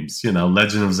games.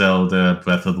 Legend of Zelda,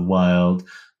 Breath of the Wild,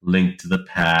 Link to the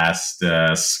Past,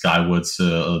 Skyward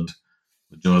Sword,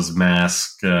 Majora's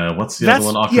Mask. What's the other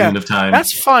one? Ocarina of Time.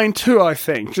 That's fine too, I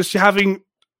think. Just having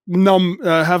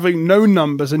having no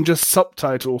numbers and just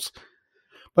subtitles.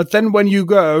 But then when you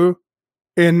go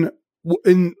in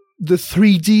the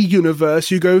 3D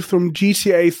universe, you go from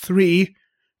GTA 3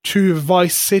 to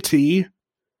Vice City,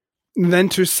 and then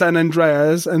to San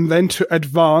Andreas, and then to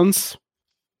Advance,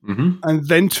 and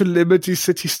then to Liberty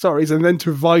City Stories, and then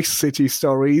to Vice City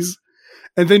Stories.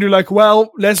 And then you're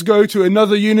well, let's go to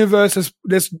another universe.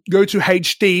 Let's go to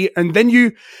HD. And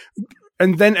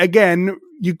then again,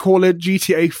 you call it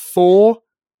GTA 4.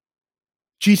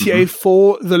 GTA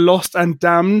 4, The Lost and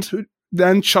Damned.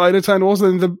 Then Chinatown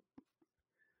also.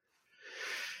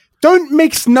 Don't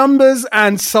mix numbers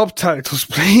and subtitles,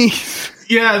 please.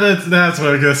 Yeah, that's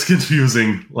where it gets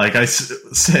confusing. Like I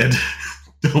said,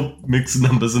 don't mix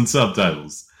numbers and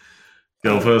subtitles.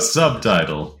 Go for a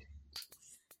subtitle.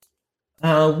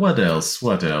 What else?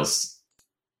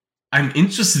 I'm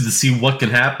interested to see what can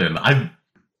happen. I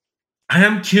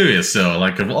am curious, though.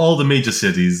 Of all the major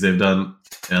cities, they've done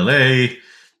LA,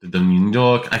 they've done New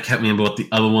York. I can't remember what the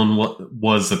other one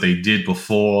was that they did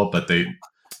before, but they...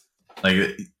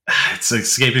 it's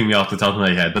escaping me off the top of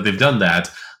my head, but they've done that.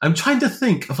 I'm trying to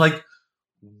think of,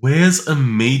 where's a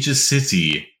major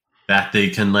city that they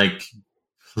can,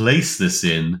 place this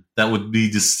in that would be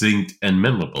distinct and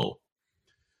memorable.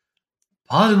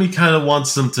 Part of me kind of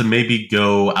wants them to maybe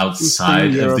go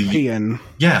outside of the...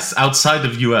 Yes, outside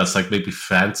of US, maybe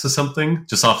France or something,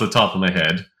 just off the top of my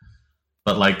head.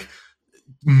 But,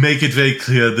 make it very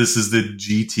clear this is the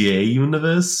GTA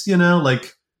universe,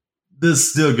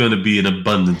 there's still going to be an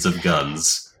abundance of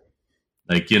guns.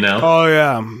 Oh,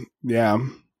 yeah. Yeah.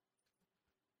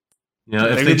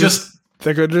 If they just...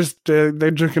 They're just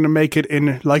going to make it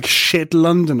in, shit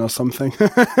London or something.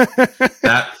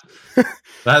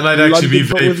 That might actually be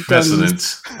very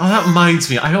precedent. Oh, that reminds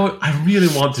me. I really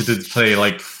wanted to play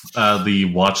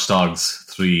the Watch Dogs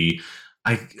 3.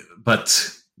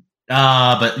 But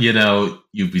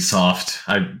Ubisoft.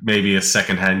 Maybe a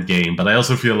secondhand game. But I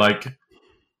also feel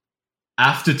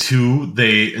after 2,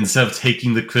 they, instead of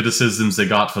taking the criticisms they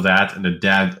got for that and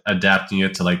adapting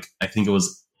it to I think it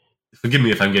was, forgive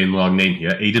me if I'm getting the wrong name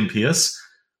here, Aiden Pierce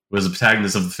was the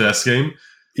protagonist of the first game.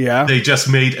 Yeah. They just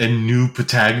made a new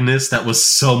protagonist that was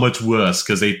so much worse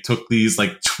because they took these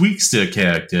tweaks to a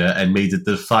character and made it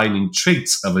the defining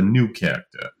traits of a new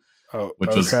character,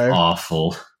 which was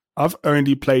awful. I've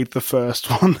only played the first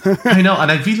one. I know,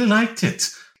 and I really liked it.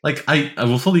 I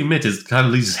will fully admit it kind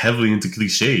of leads heavily into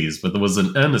cliches, but there was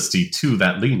an earnesty to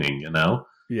that leaning,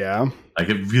 Yeah.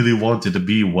 It really wanted to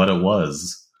be what it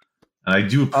was. And I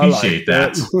do appreciate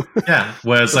that. Yeah,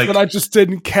 whereas But I just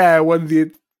didn't care when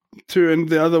the 2 and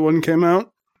the other one came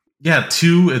out. Yeah,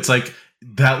 2, it's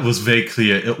that was very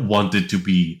clear. It wanted to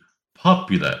be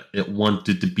popular. It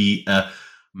wanted to be a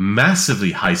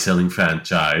massively high-selling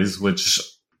franchise, which,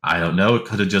 I don't know, it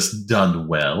could have just done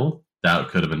well. That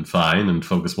could have been fine and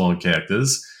focused more on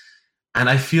characters. And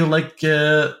I feel like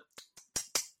 3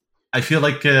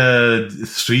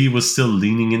 was still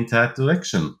leaning into that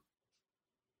direction.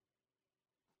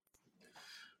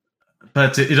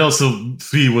 But it also,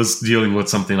 3 was dealing with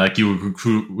something like you would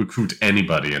recruit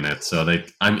anybody in it. So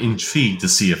like, I'm intrigued to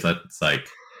see if that's like,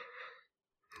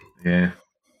 yeah.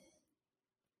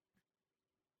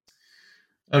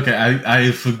 Okay,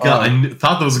 I forgot. I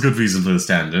thought there was a good reason for this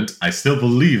tangent. I still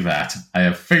believe that. I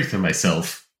have faith in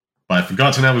myself. But I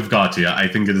forgot to now we've got here. I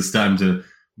think it is time to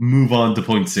move on to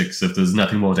point 6 if there's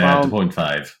nothing more to add to point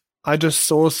 5. I just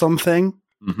saw something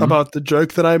about the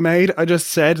joke that I made. I just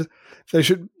said they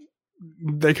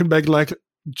can make like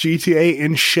GTA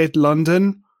in shit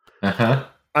London.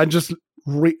 I'm just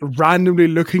randomly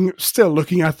looking at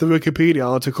the Wikipedia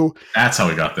article. That's how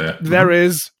we got there. There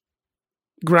is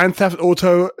Grand Theft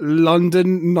Auto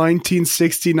London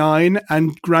 1969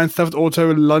 and Grand Theft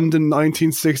Auto London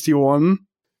 1961.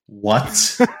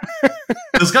 What?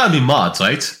 There's gotta be mods,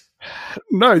 right?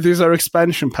 No, these are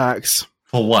expansion packs.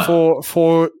 For what?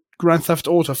 For Grand Theft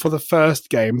Auto, for the first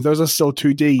game. Those are still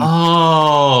 2D.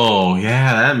 Oh,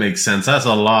 yeah, that makes sense. That's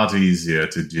a lot easier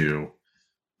to do.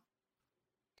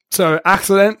 So,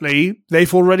 accidentally,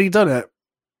 they've already done it.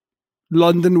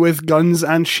 London with guns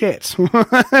and shit.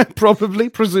 Probably,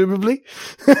 presumably.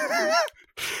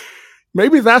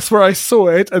 Maybe that's where I saw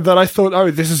it, and then I thought, oh,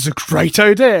 this is a great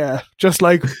idea. Just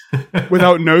like,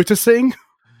 without noticing.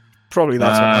 Probably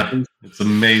that's what happened. It's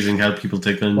amazing how people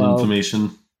take on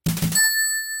information.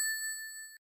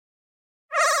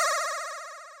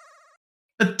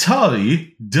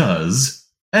 Atari does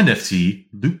NFT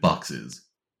loot boxes.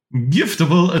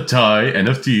 Giftable Atari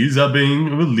NFTs are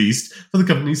being released for the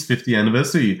company's 50th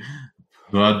anniversary.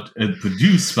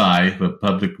 Produced by the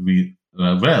public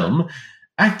realm,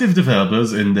 active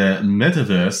developers in the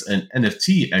metaverse and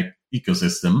NFT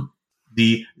ecosystem,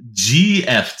 the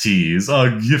GFTs are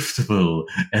giftable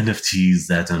NFTs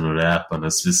that unwrap on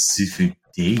a specific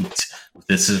date with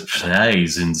a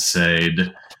surprise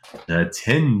inside. There are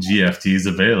 10 GFTs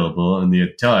available in the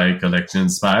Atari collection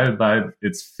inspired by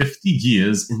its 50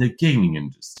 years in the gaming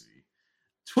industry,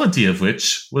 20 of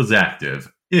which was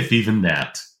active, if even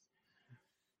that.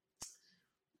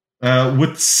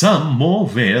 With some more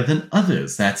rare than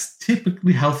others. That's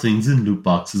typically how things in loot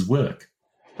boxes work.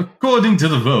 According to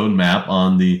the roadmap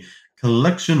on the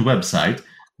collection website,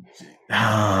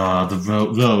 the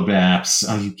roadmaps,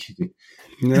 are you kidding?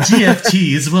 The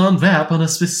GFTs will unwrap on a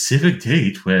specific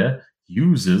date where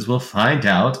users will find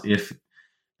out if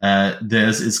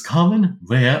theirs is common,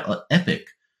 rare, or epic.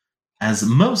 As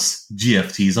most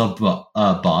GFTs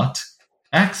are bought,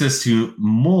 access to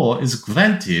more is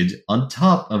granted on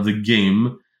top of the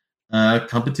game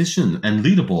competition and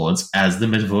leaderboards as the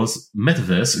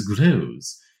metaverse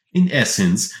grows. In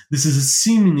essence, this is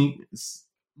seemingly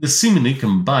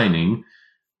combining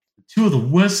two of the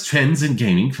worst trends in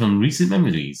gaming from recent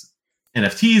memories: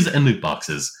 NFTs and loot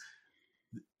boxes.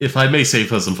 If I may say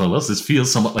first and foremost, this feels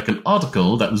somewhat like an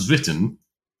article that was written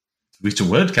to reach a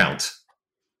word count.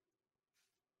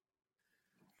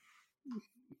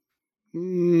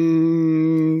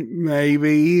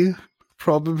 Maybe.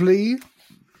 Probably.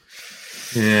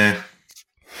 Yeah.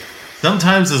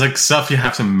 Sometimes there's like stuff you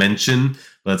have to mention,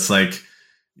 but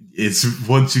it's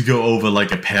once you go over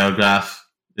like a paragraph,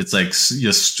 it's like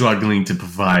you're struggling to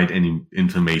provide any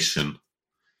information.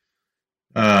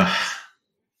 But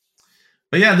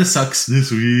yeah, this sucks.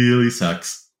 This really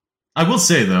sucks. I will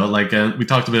say though, like we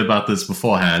talked a bit about this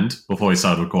beforehand, before we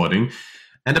started recording,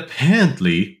 and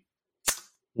apparently,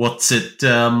 this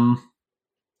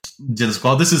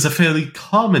is a fairly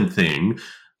common thing,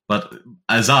 but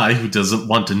as I, who doesn't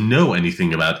want to know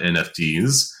anything about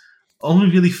NFTs, only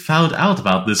really found out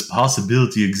about this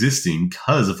possibility existing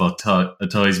because of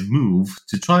Atari's move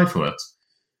to try for it.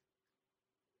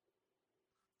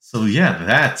 So yeah,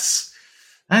 that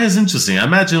is interesting. I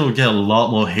imagine it'll get a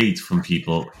lot more hate from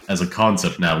people as a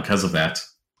concept now because of that.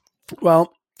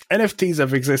 Well, NFTs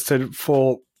have existed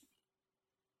for,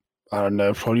 I don't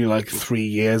know, probably like 3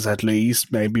 years at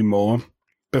least, maybe more,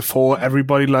 before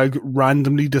everybody like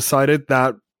randomly decided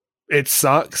that it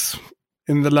sucks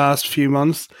in the last few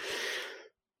months.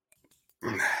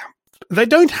 They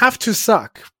don't have to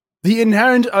suck. The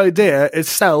inherent idea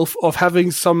itself of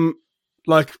having some,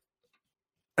 like,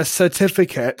 a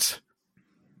certificate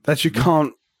that you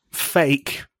can't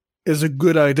fake is a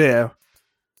good idea.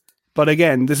 But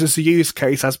again, this is a use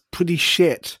case that's pretty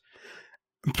shit.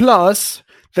 Plus,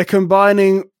 they're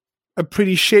combining a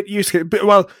pretty shit use case. But,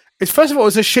 well, it's first of all,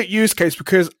 it's a shit use case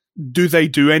because do they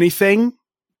do anything?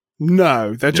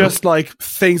 No, they're just like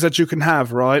things that you can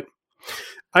have, right?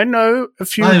 I know a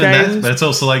few games. But it's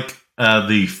also like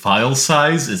the file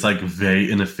size is like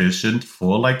very inefficient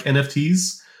for like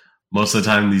NFTs. Most of the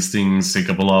time, these things take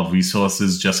up a lot of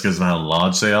resources just because of how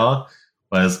large they are,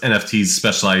 whereas NFTs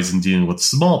specialize in dealing with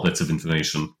small bits of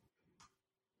information.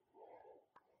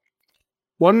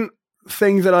 One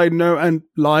thing that I know and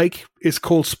like is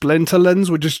called Splinterlands,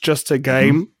 which is just a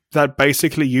game that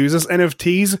basically uses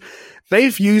NFTs.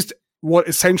 They've used what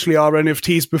essentially are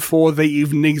NFTs before they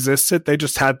even existed. They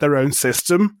just had their own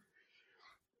system.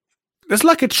 It's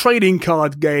like a trading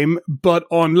card game, but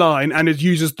online, and it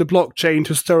uses the blockchain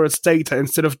to store its data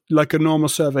instead of like a normal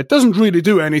server. It doesn't really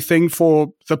do anything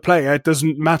for the player. It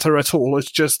doesn't matter at all.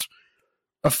 It's just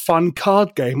a fun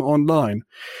card game online.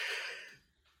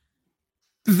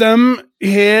 Them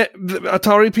here, the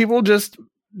Atari people, just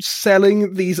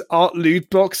selling these art loot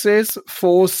boxes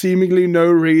for seemingly no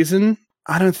reason.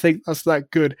 I don't think that's that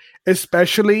good,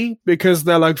 especially because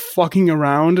they're like fucking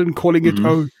around and calling it,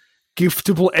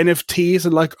 giftable NFTs,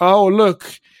 and like, oh,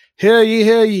 look, hear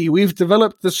ye, we've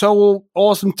developed this whole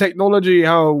awesome technology,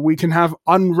 how we can have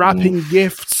unwrapping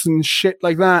gifts and shit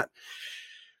like that.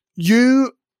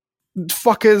 You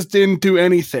fuckers didn't do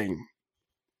anything.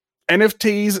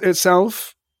 NFTs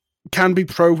itself can be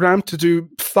programmed to do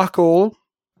fuck all,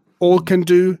 or can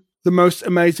do the most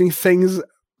amazing things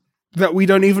that we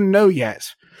don't even know yet.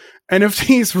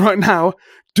 NFTs right now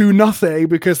do nothing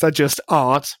because they're just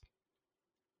art,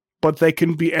 but they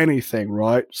can be anything,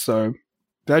 right? So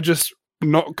they're just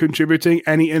not contributing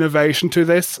any innovation to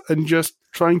this and just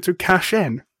trying to cash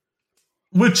in.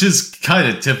 Which is kind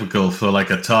of typical for like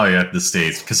Atari at the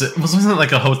States, because wasn't it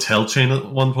like a hotel chain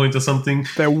at one point or something?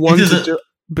 They wanted to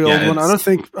build one.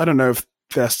 I don't know if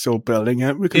they're still building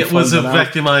it. It was a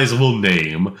recognizable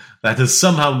name that has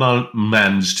somehow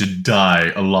managed to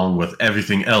die along with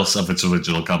everything else of its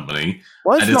original company.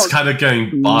 And it's kind of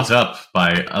getting bought up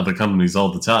by other companies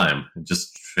all the time and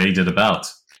just traded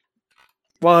about.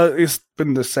 Well, it's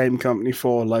been the same company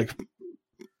for like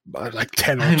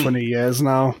 10 or 20 years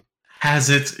now. Has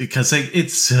it? Because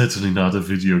it's certainly not a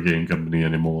video game company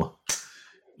anymore.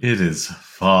 It is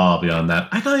far beyond that.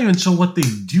 I'm not even sure what they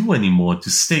do anymore to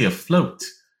stay afloat.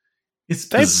 It's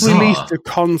bizarre. They've released a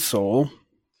console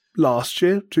last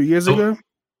year, 2 years ago.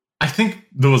 I think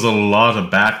there was a lot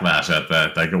of backlash at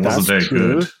that. Like, it wasn't very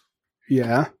good.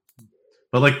 Yeah.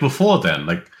 But like before then,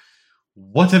 like,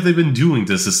 what have they been doing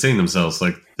to sustain themselves?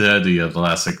 Like 30 of the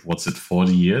last,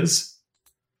 40 years?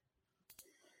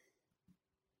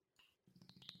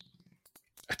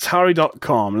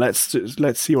 Atari.com.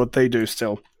 Let's see what they do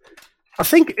still. I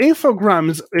think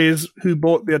Infogrames is who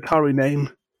bought the Atari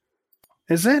name.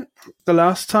 Is it the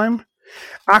last time?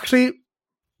 Actually,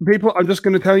 people, I'm just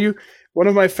going to tell you, one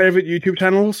of my favorite YouTube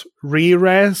channels,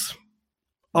 Rerez,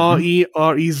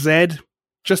 Rerez.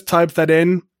 Just type that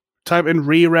in. Type in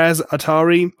Rerez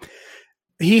Atari.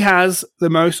 He has the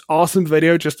most awesome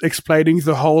video just explaining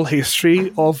the whole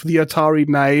history of the Atari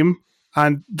name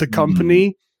and the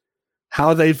company,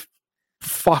 how they've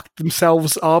fucked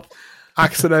themselves up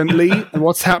accidentally and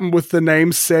what's happened with the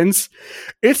name since.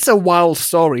 It's a wild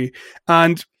story,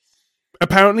 and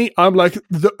apparently I'm like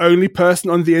the only person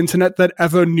on the internet that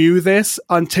ever knew this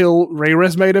until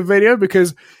Reyes made a video,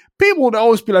 because people would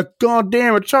always be like, God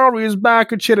damn, Atari is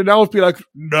back and shit, and I would be like,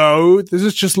 no, this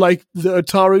is just like the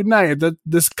Atari name that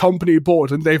this company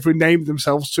bought and they've renamed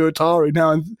themselves to Atari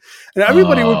now, and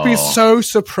everybody would be so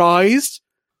surprised.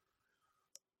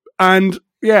 And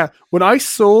yeah, when I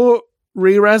saw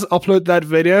Rerez upload that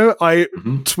video, I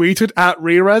tweeted at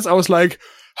Rerez. I was like,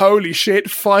 holy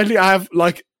shit, finally I have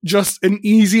like just an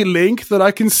easy link that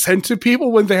I can send to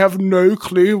people when they have no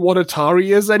clue what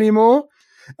Atari is anymore.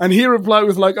 And he replied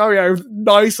with like, oh yeah,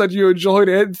 nice that you enjoyed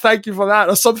it. Thank you for that,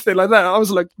 or something like that. I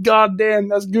was like, God damn,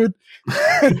 that's good.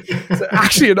 It's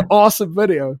actually an awesome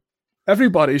video.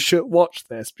 Everybody should watch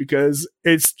this because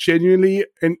it's genuinely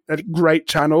a great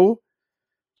channel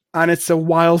and it's a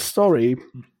wild story.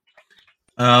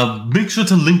 Make sure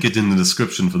to link it in the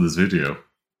description for this video.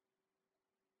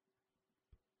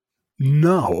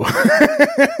 No.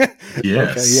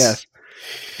 Yes. Okay, yes.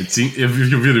 It seems, if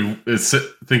you really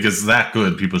think it's that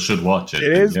good, people should watch it.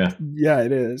 It is. Yeah,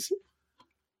 it is.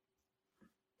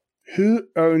 Who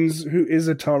is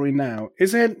Atari now?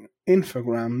 Is it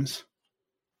Infogrames?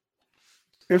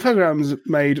 Infogrames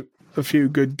made a few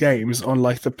good games on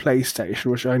like the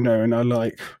PlayStation, which I know and I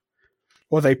like.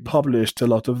 Or they published a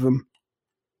lot of them.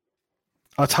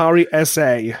 Atari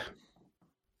SA.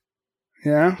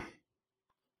 Yeah.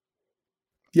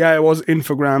 Yeah, it was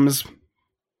Infogrames.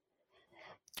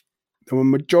 They were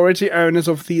majority owners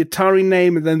of the Atari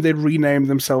name, and then they renamed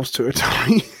themselves to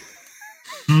Atari.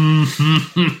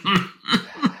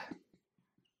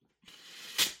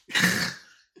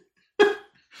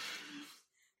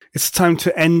 It's time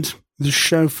to end the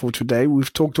show for today.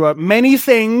 We've talked about many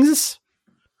things.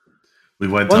 We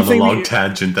went on a long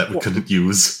tangent that we couldn't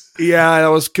use. Yeah, that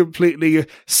was completely...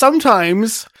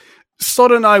 Sometimes,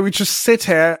 Sod and I, we just sit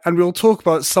here and we'll talk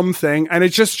about something, and it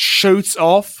just shoots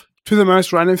off to the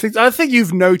most random things. I think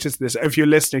you've noticed this if you're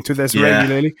listening to this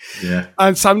regularly. Yeah.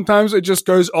 And sometimes it just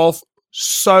goes off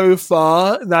so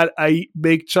far that a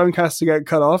big chunk has to get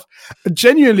cut off.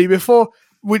 Genuinely, before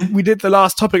we did the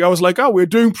last topic, I was like, oh, we're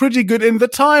doing pretty good in the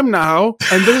time now.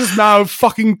 And this is now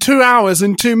fucking 2 hours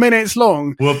and 2 minutes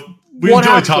long. Well, we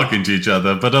enjoy talking to each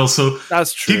other, but also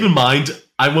that's true. Keep in mind,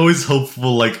 I'm always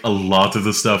hopeful, like, a lot of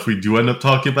the stuff we do end up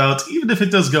talking about, even if it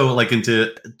does go, like,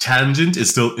 into tangent, is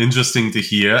still interesting to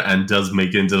hear and does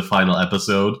make it into the final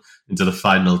episode, into the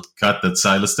final cut that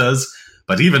Silas does.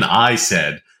 But even I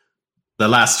said the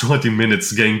last 20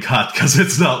 minutes getting cut because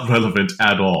it's not relevant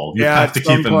at all. You have to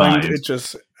keep in mind.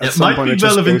 It might be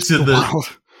relevant to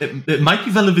it might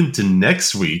be relevant to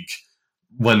next week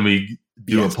when we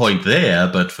do a point there,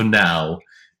 but for now...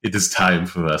 It is time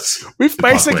for us. We've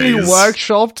basically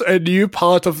workshopped a new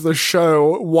part of the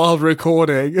show while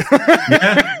recording.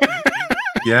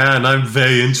 Yeah, and I'm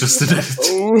very interested in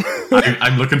it.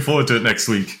 I'm looking forward to it next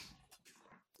week.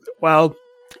 Well,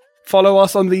 follow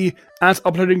us on the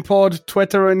 @UploadingPod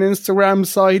Twitter and Instagram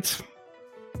site.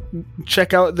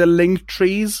 Check out the link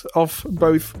trees of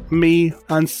both me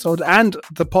and Sod and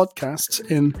the podcast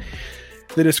in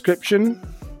the description.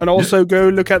 And also go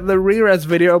look at the Reres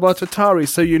video about Atari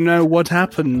so you know what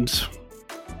happened.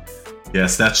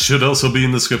 Yes, that should also be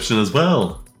in the description as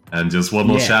well. And just one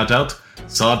more shout out.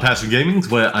 Sod Passion Gaming,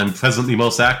 where I'm presently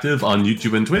most active on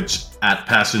YouTube and Twitch,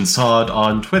 @PassionSod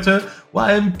on Twitter, where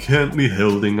I'm currently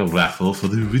holding a raffle for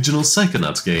the original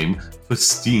Psychonauts game for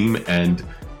Steam and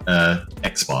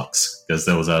Xbox, because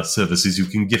those are services you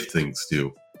can gift things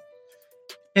to.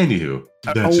 Anywho,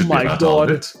 that should be about all of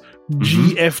it.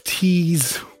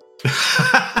 GFTs.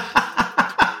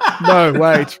 No,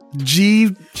 wait.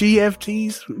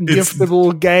 GFTs?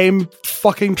 Giftable game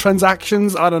fucking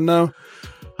transactions? I don't know.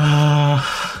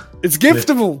 It's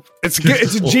giftable. It's a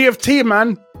GFT,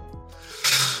 man.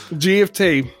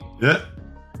 GFT. Yeah.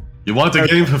 You want a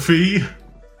game for free?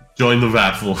 Join the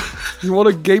raffle. You want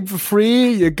a game for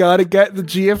free? You gotta get the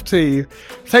GFT.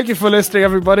 Thank you for listening,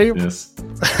 everybody. Yes.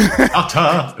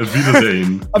 Ata,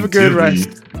 Wiedersehen. Have a good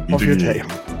rest of your day.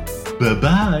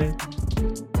 Bye-bye.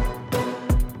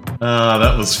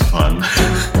 That was fun.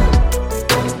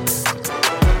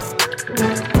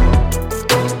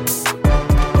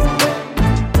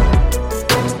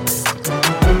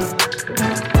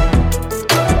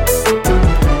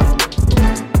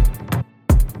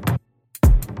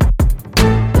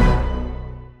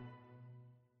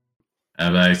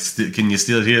 Can you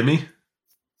still hear me?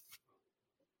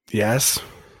 Yes.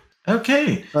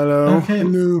 Okay. Hello. Okay.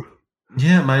 Hello.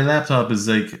 Yeah, my laptop is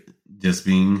like just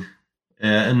being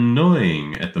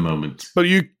annoying at the moment. But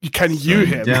you hear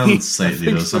me? Down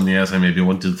slightly though. Something else I maybe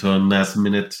want to throw in last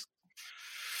minute.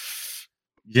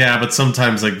 Yeah, but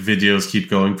sometimes like videos keep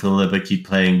going for a little bit, keep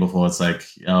playing before it's like,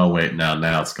 oh wait,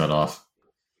 now it's cut off.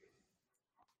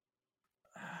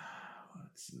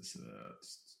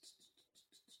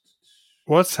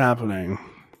 What's happening?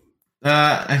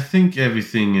 I think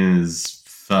everything is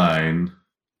fine.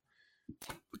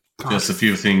 God. Just a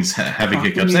few things having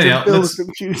hiccups. Anyhow,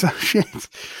 computer. Shit.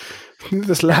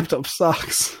 This laptop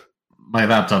sucks. My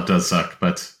laptop does suck,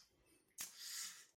 but